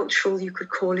transcultural, you could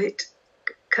call it,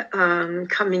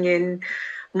 coming in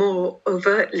more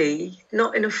overtly,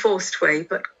 not in a forced way,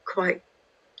 but quite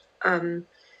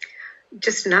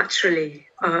just naturally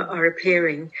are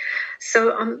appearing.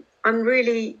 So I'm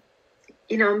really,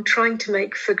 I'm trying to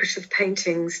make figurative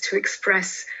paintings to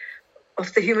express,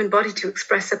 of the human body, to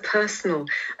express a personal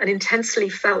and intensely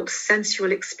felt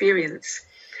sensual experience,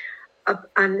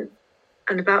 and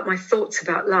about my thoughts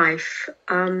about life.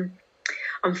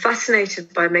 I'm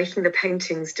fascinated by making the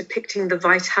paintings depicting the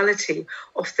vitality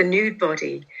of the nude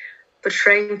body,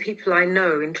 portraying people I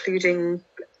know, including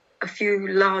a few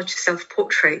large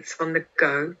self-portraits on the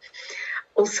go,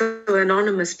 also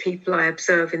anonymous people I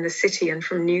observe in the city and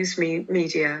from news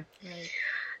media. Right.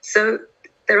 So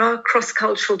there are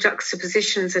cross-cultural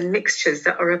juxtapositions and mixtures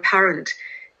that are apparent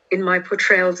in my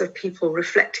portrayals of people,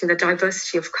 reflecting the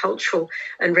diversity of cultural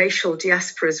and racial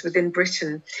diasporas within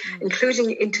Britain,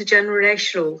 including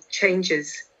intergenerational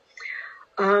changes.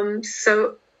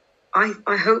 So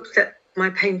I hope that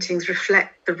my paintings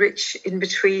reflect the rich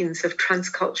in-betweens of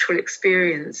transcultural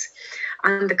experience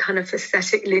and the kind of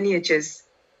aesthetic lineages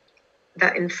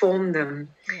that inform them.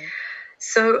 Yeah.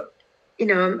 So,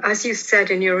 as you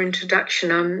said in your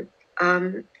introduction,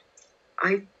 I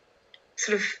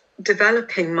sort of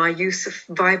developing my use of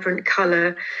vibrant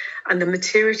colour and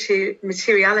the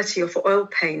materiality of oil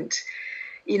paint,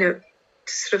 to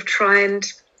sort of try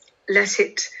and let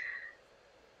it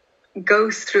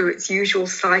go through its usual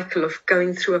cycle of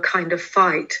going through a kind of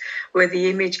fight where the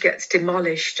image gets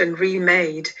demolished and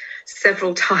remade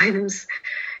several times,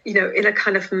 in a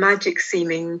kind of magic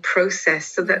seeming process,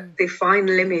 so that the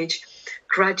final image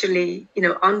gradually,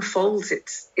 unfolds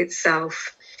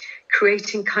itself,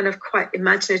 creating kind of quite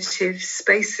imaginative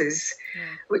spaces,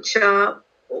 which are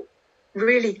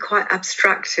really quite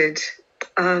abstracted.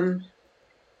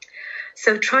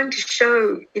 So trying to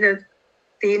show,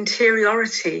 the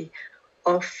interiority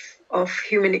of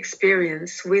human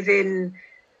experience within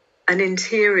an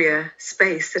interior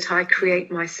space that I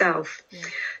create myself. Yeah.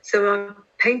 So our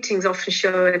paintings often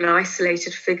show an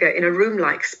isolated figure in a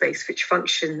room-like space, which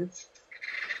functions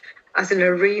as an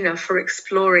arena for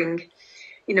exploring,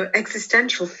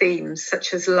 existential themes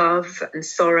such as love and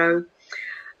sorrow,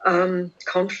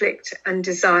 conflict and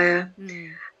desire.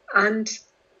 And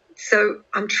so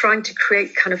I'm trying to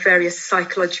create kind of various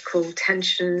psychological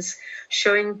tensions,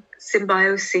 showing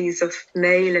symbioses of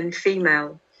male and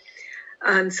female.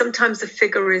 And sometimes the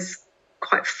figure is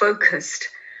quite focused.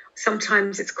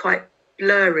 Sometimes it's quite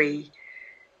blurry.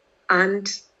 And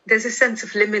there's a sense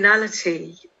of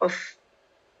liminality of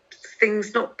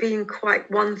things not being quite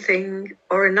one thing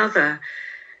or another.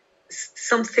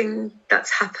 Something that's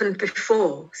happened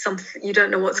before, something you don't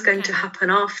know what's going to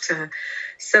happen after.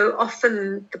 So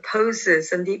often the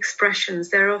poses and the expressions,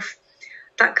 they're of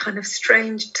that kind of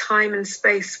strange time and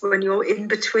space when you're in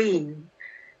between.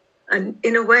 And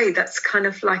in a way, that's kind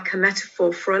of like a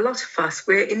metaphor for a lot of us.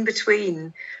 We're in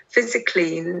between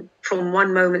physically from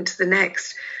one moment to the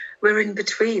next. We're in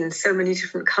between so many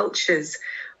different cultures.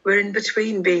 We're in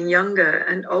between being younger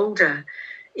and older.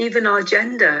 Even our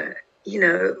gender,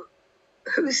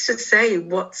 who's to say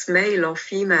what's male or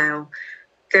female?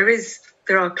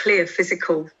 There are clear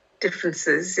physical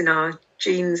differences in our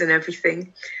genes and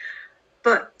everything,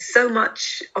 but so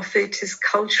much of it is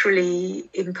culturally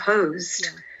imposed.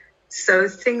 Yeah. So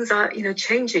things are,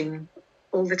 changing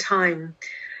all the time.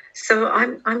 So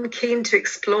I'm keen to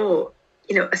explore,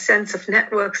 a sense of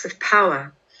networks of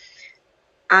power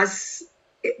as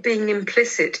it being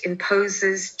implicit in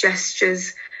poses,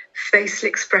 gestures, facial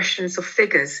expressions of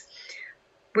figures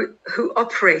who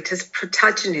operate as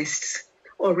protagonists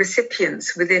or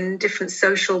recipients within different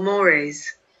social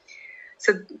mores.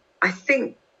 So I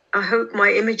hope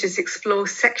my images explore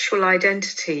sexual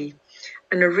identity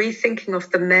and a rethinking of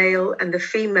the male and the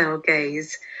female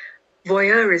gaze,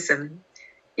 voyeurism,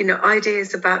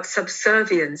 ideas about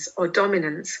subservience or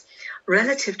dominance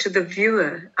relative to the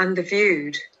viewer and the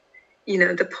viewed,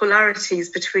 the polarities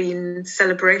between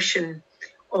celebration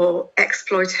or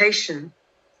exploitation.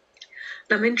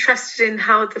 And I'm interested in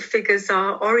how the figures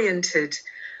are oriented.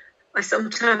 I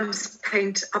sometimes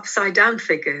paint upside down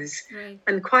figures, right.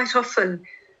 And quite often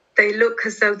they look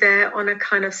as though they're on a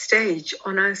kind of stage,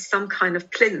 on some kind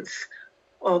of plinth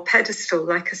or pedestal,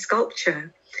 like a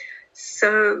sculpture.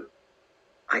 So,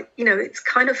 it's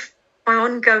kind of my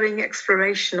ongoing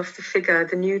exploration of the figure,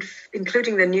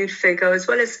 including the nude figure, as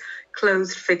well as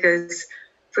clothed figures.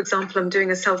 For example, I'm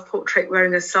doing a self-portrait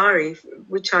wearing a sari,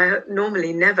 which I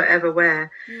normally never, ever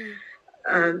wear.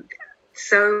 And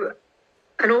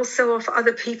also of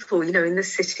other people, in the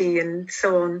city and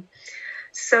so on.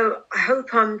 So I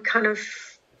hope I'm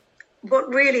what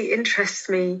really interests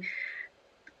me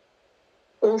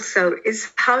also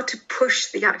is how to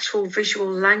push the actual visual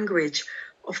language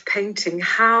of painting.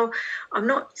 How I'm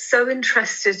not so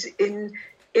interested in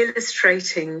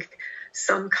illustrating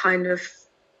some kind of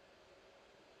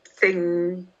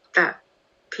thing that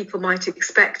people might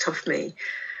expect of me,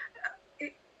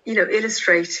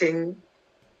 illustrating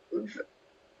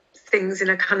things in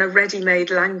a kind of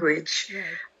ready-made language. Right.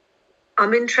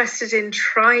 I'm interested in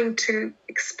trying to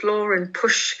explore and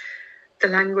push the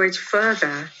language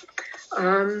further.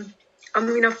 I've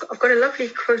got a lovely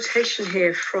quotation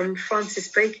here from Francis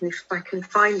Bacon, if I can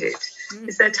find it.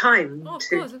 Is there time? Oh,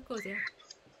 of course, yeah.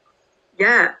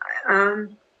 Yeah. I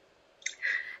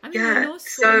know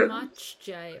so much,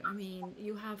 Jai.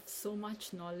 You have so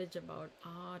much knowledge about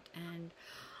art, and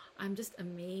I'm just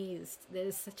amazed. There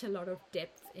is such a lot of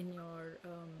depth in your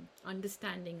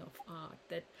understanding of art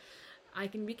that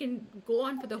we can go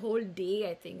on for the whole day,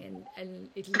 I think, and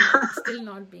it'll still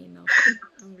not be enough.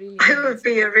 I'm really amazed. It would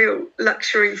be a real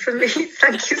luxury for me.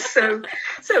 Thank you so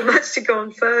much to go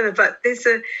on further. But there's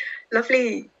a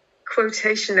lovely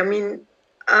quotation. I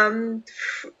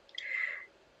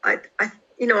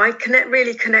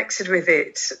really connected with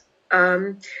it.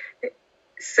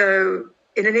 So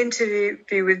in an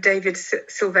interview with David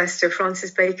Sylvester,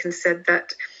 Francis Bacon said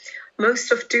that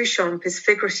most of Duchamp is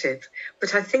figurative,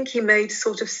 but I think he made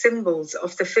sort of symbols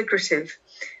of the figurative,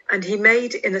 and he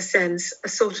made, in a sense, a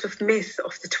sort of myth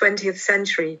of the 20th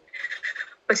century,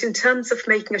 but in terms of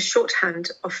making a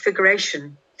shorthand of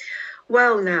figuration.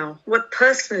 Well, now, what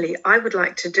personally I would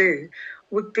like to do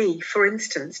would be, for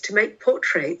instance, to make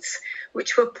portraits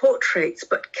which were portraits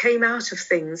but came out of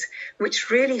things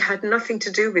which really had nothing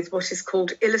to do with what is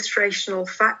called illustrational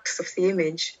facts of the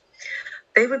image.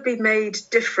 They would be made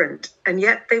different, and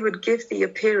yet they would give the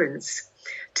appearance.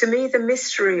 To me, the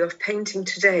mystery of painting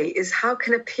today is, how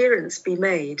can appearance be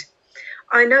made?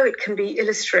 I know it can be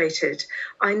illustrated.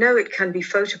 I know it can be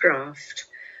photographed.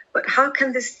 But how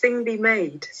can this thing be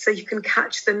made so you can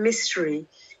catch the mystery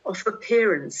of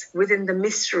appearance within the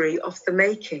mystery of the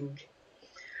making?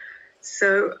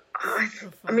 So,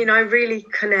 I mean, I really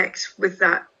connect with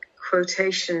that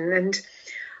quotation. And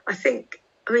I think,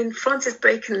 Francis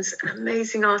Bacon's an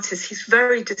amazing artist. He's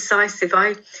very decisive.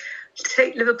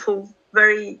 Tate Liverpool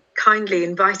very kindly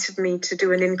invited me to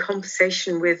do an In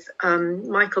Conversation with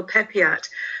Michael Pepiat,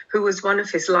 who was one of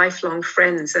his lifelong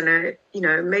friends and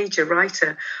a major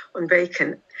writer on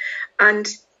Bacon. And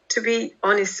to be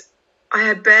honest, I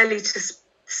had barely to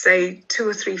say 2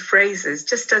 or 3 phrases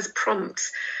just as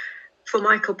prompts for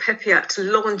Michael Pepiat to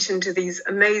launch into these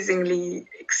amazingly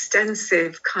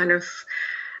extensive kind of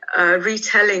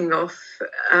retelling of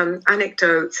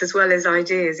anecdotes as well as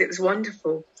ideas. It was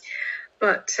wonderful.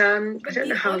 But I don't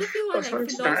know how all of you are got like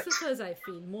onto that. philosophers, I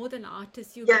feel, more than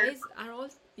artists. You Yeah. guys are all,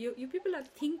 you people are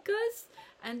thinkers,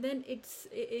 and then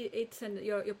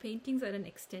your paintings are an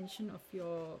extension of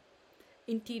your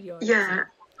interior. Yeah.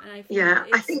 And I feel Yeah,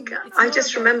 I think I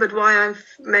just remembered why I've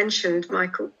mentioned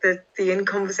Michael, the In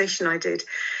Conversation I did.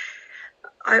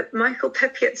 Michael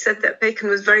Pepiat said that Bacon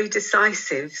was very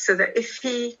decisive, so that if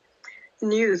he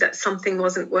knew that something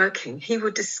wasn't working, he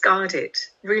would discard it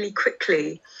really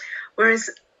quickly. Whereas,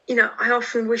 I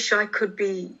often wish I could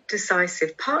be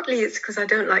decisive. Partly it's because I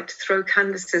don't like to throw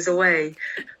canvases away.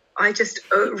 I just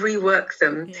rework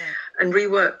them and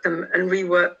rework them and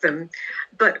rework them.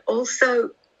 But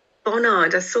also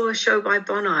Bonnard, I saw a show by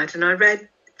Bonnard and I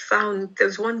found there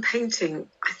was one painting,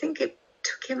 I think it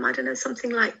took him, something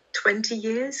like 20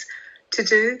 years to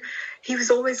do. He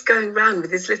was always going around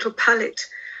with his little palette,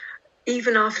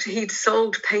 even after he'd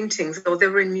sold paintings or they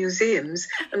were in museums,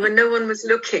 and when no one was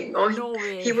looking, or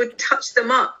he would touch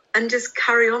them up and just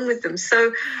carry on with them.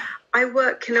 So I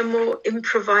work in a more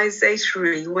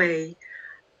improvisatory way,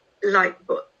 like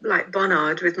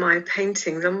Bonnard with my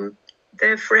paintings.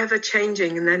 They're forever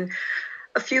changing, and then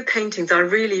a few paintings I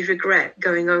really regret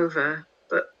going over,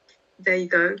 but there you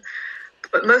go.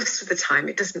 But most of the time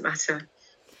it doesn't matter.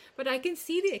 But I can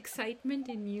see the excitement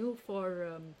in you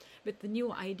with the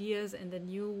new ideas and the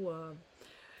new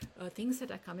things that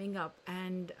are coming up.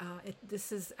 And I'm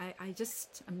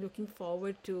looking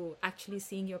forward to actually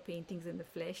seeing your paintings in the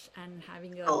flesh and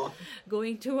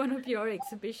going to one of your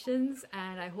exhibitions.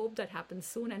 And I hope that happens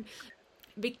soon. And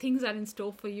big things are in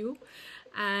store for you.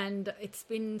 And it's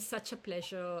been such a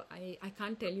pleasure. I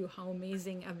can't tell you how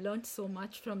amazing. I've learned so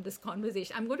much from this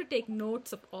conversation. I'm going to take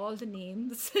notes of all the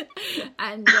names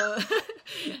and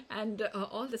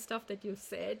all the stuff that you've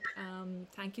said.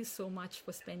 Thank you so much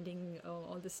for spending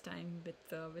all this time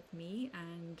with me,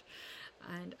 and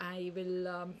I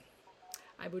will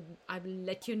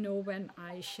let you know when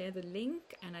I share the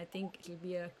link, and I think it'll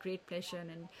be a great pleasure,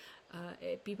 and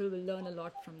people will learn a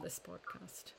lot from this podcast.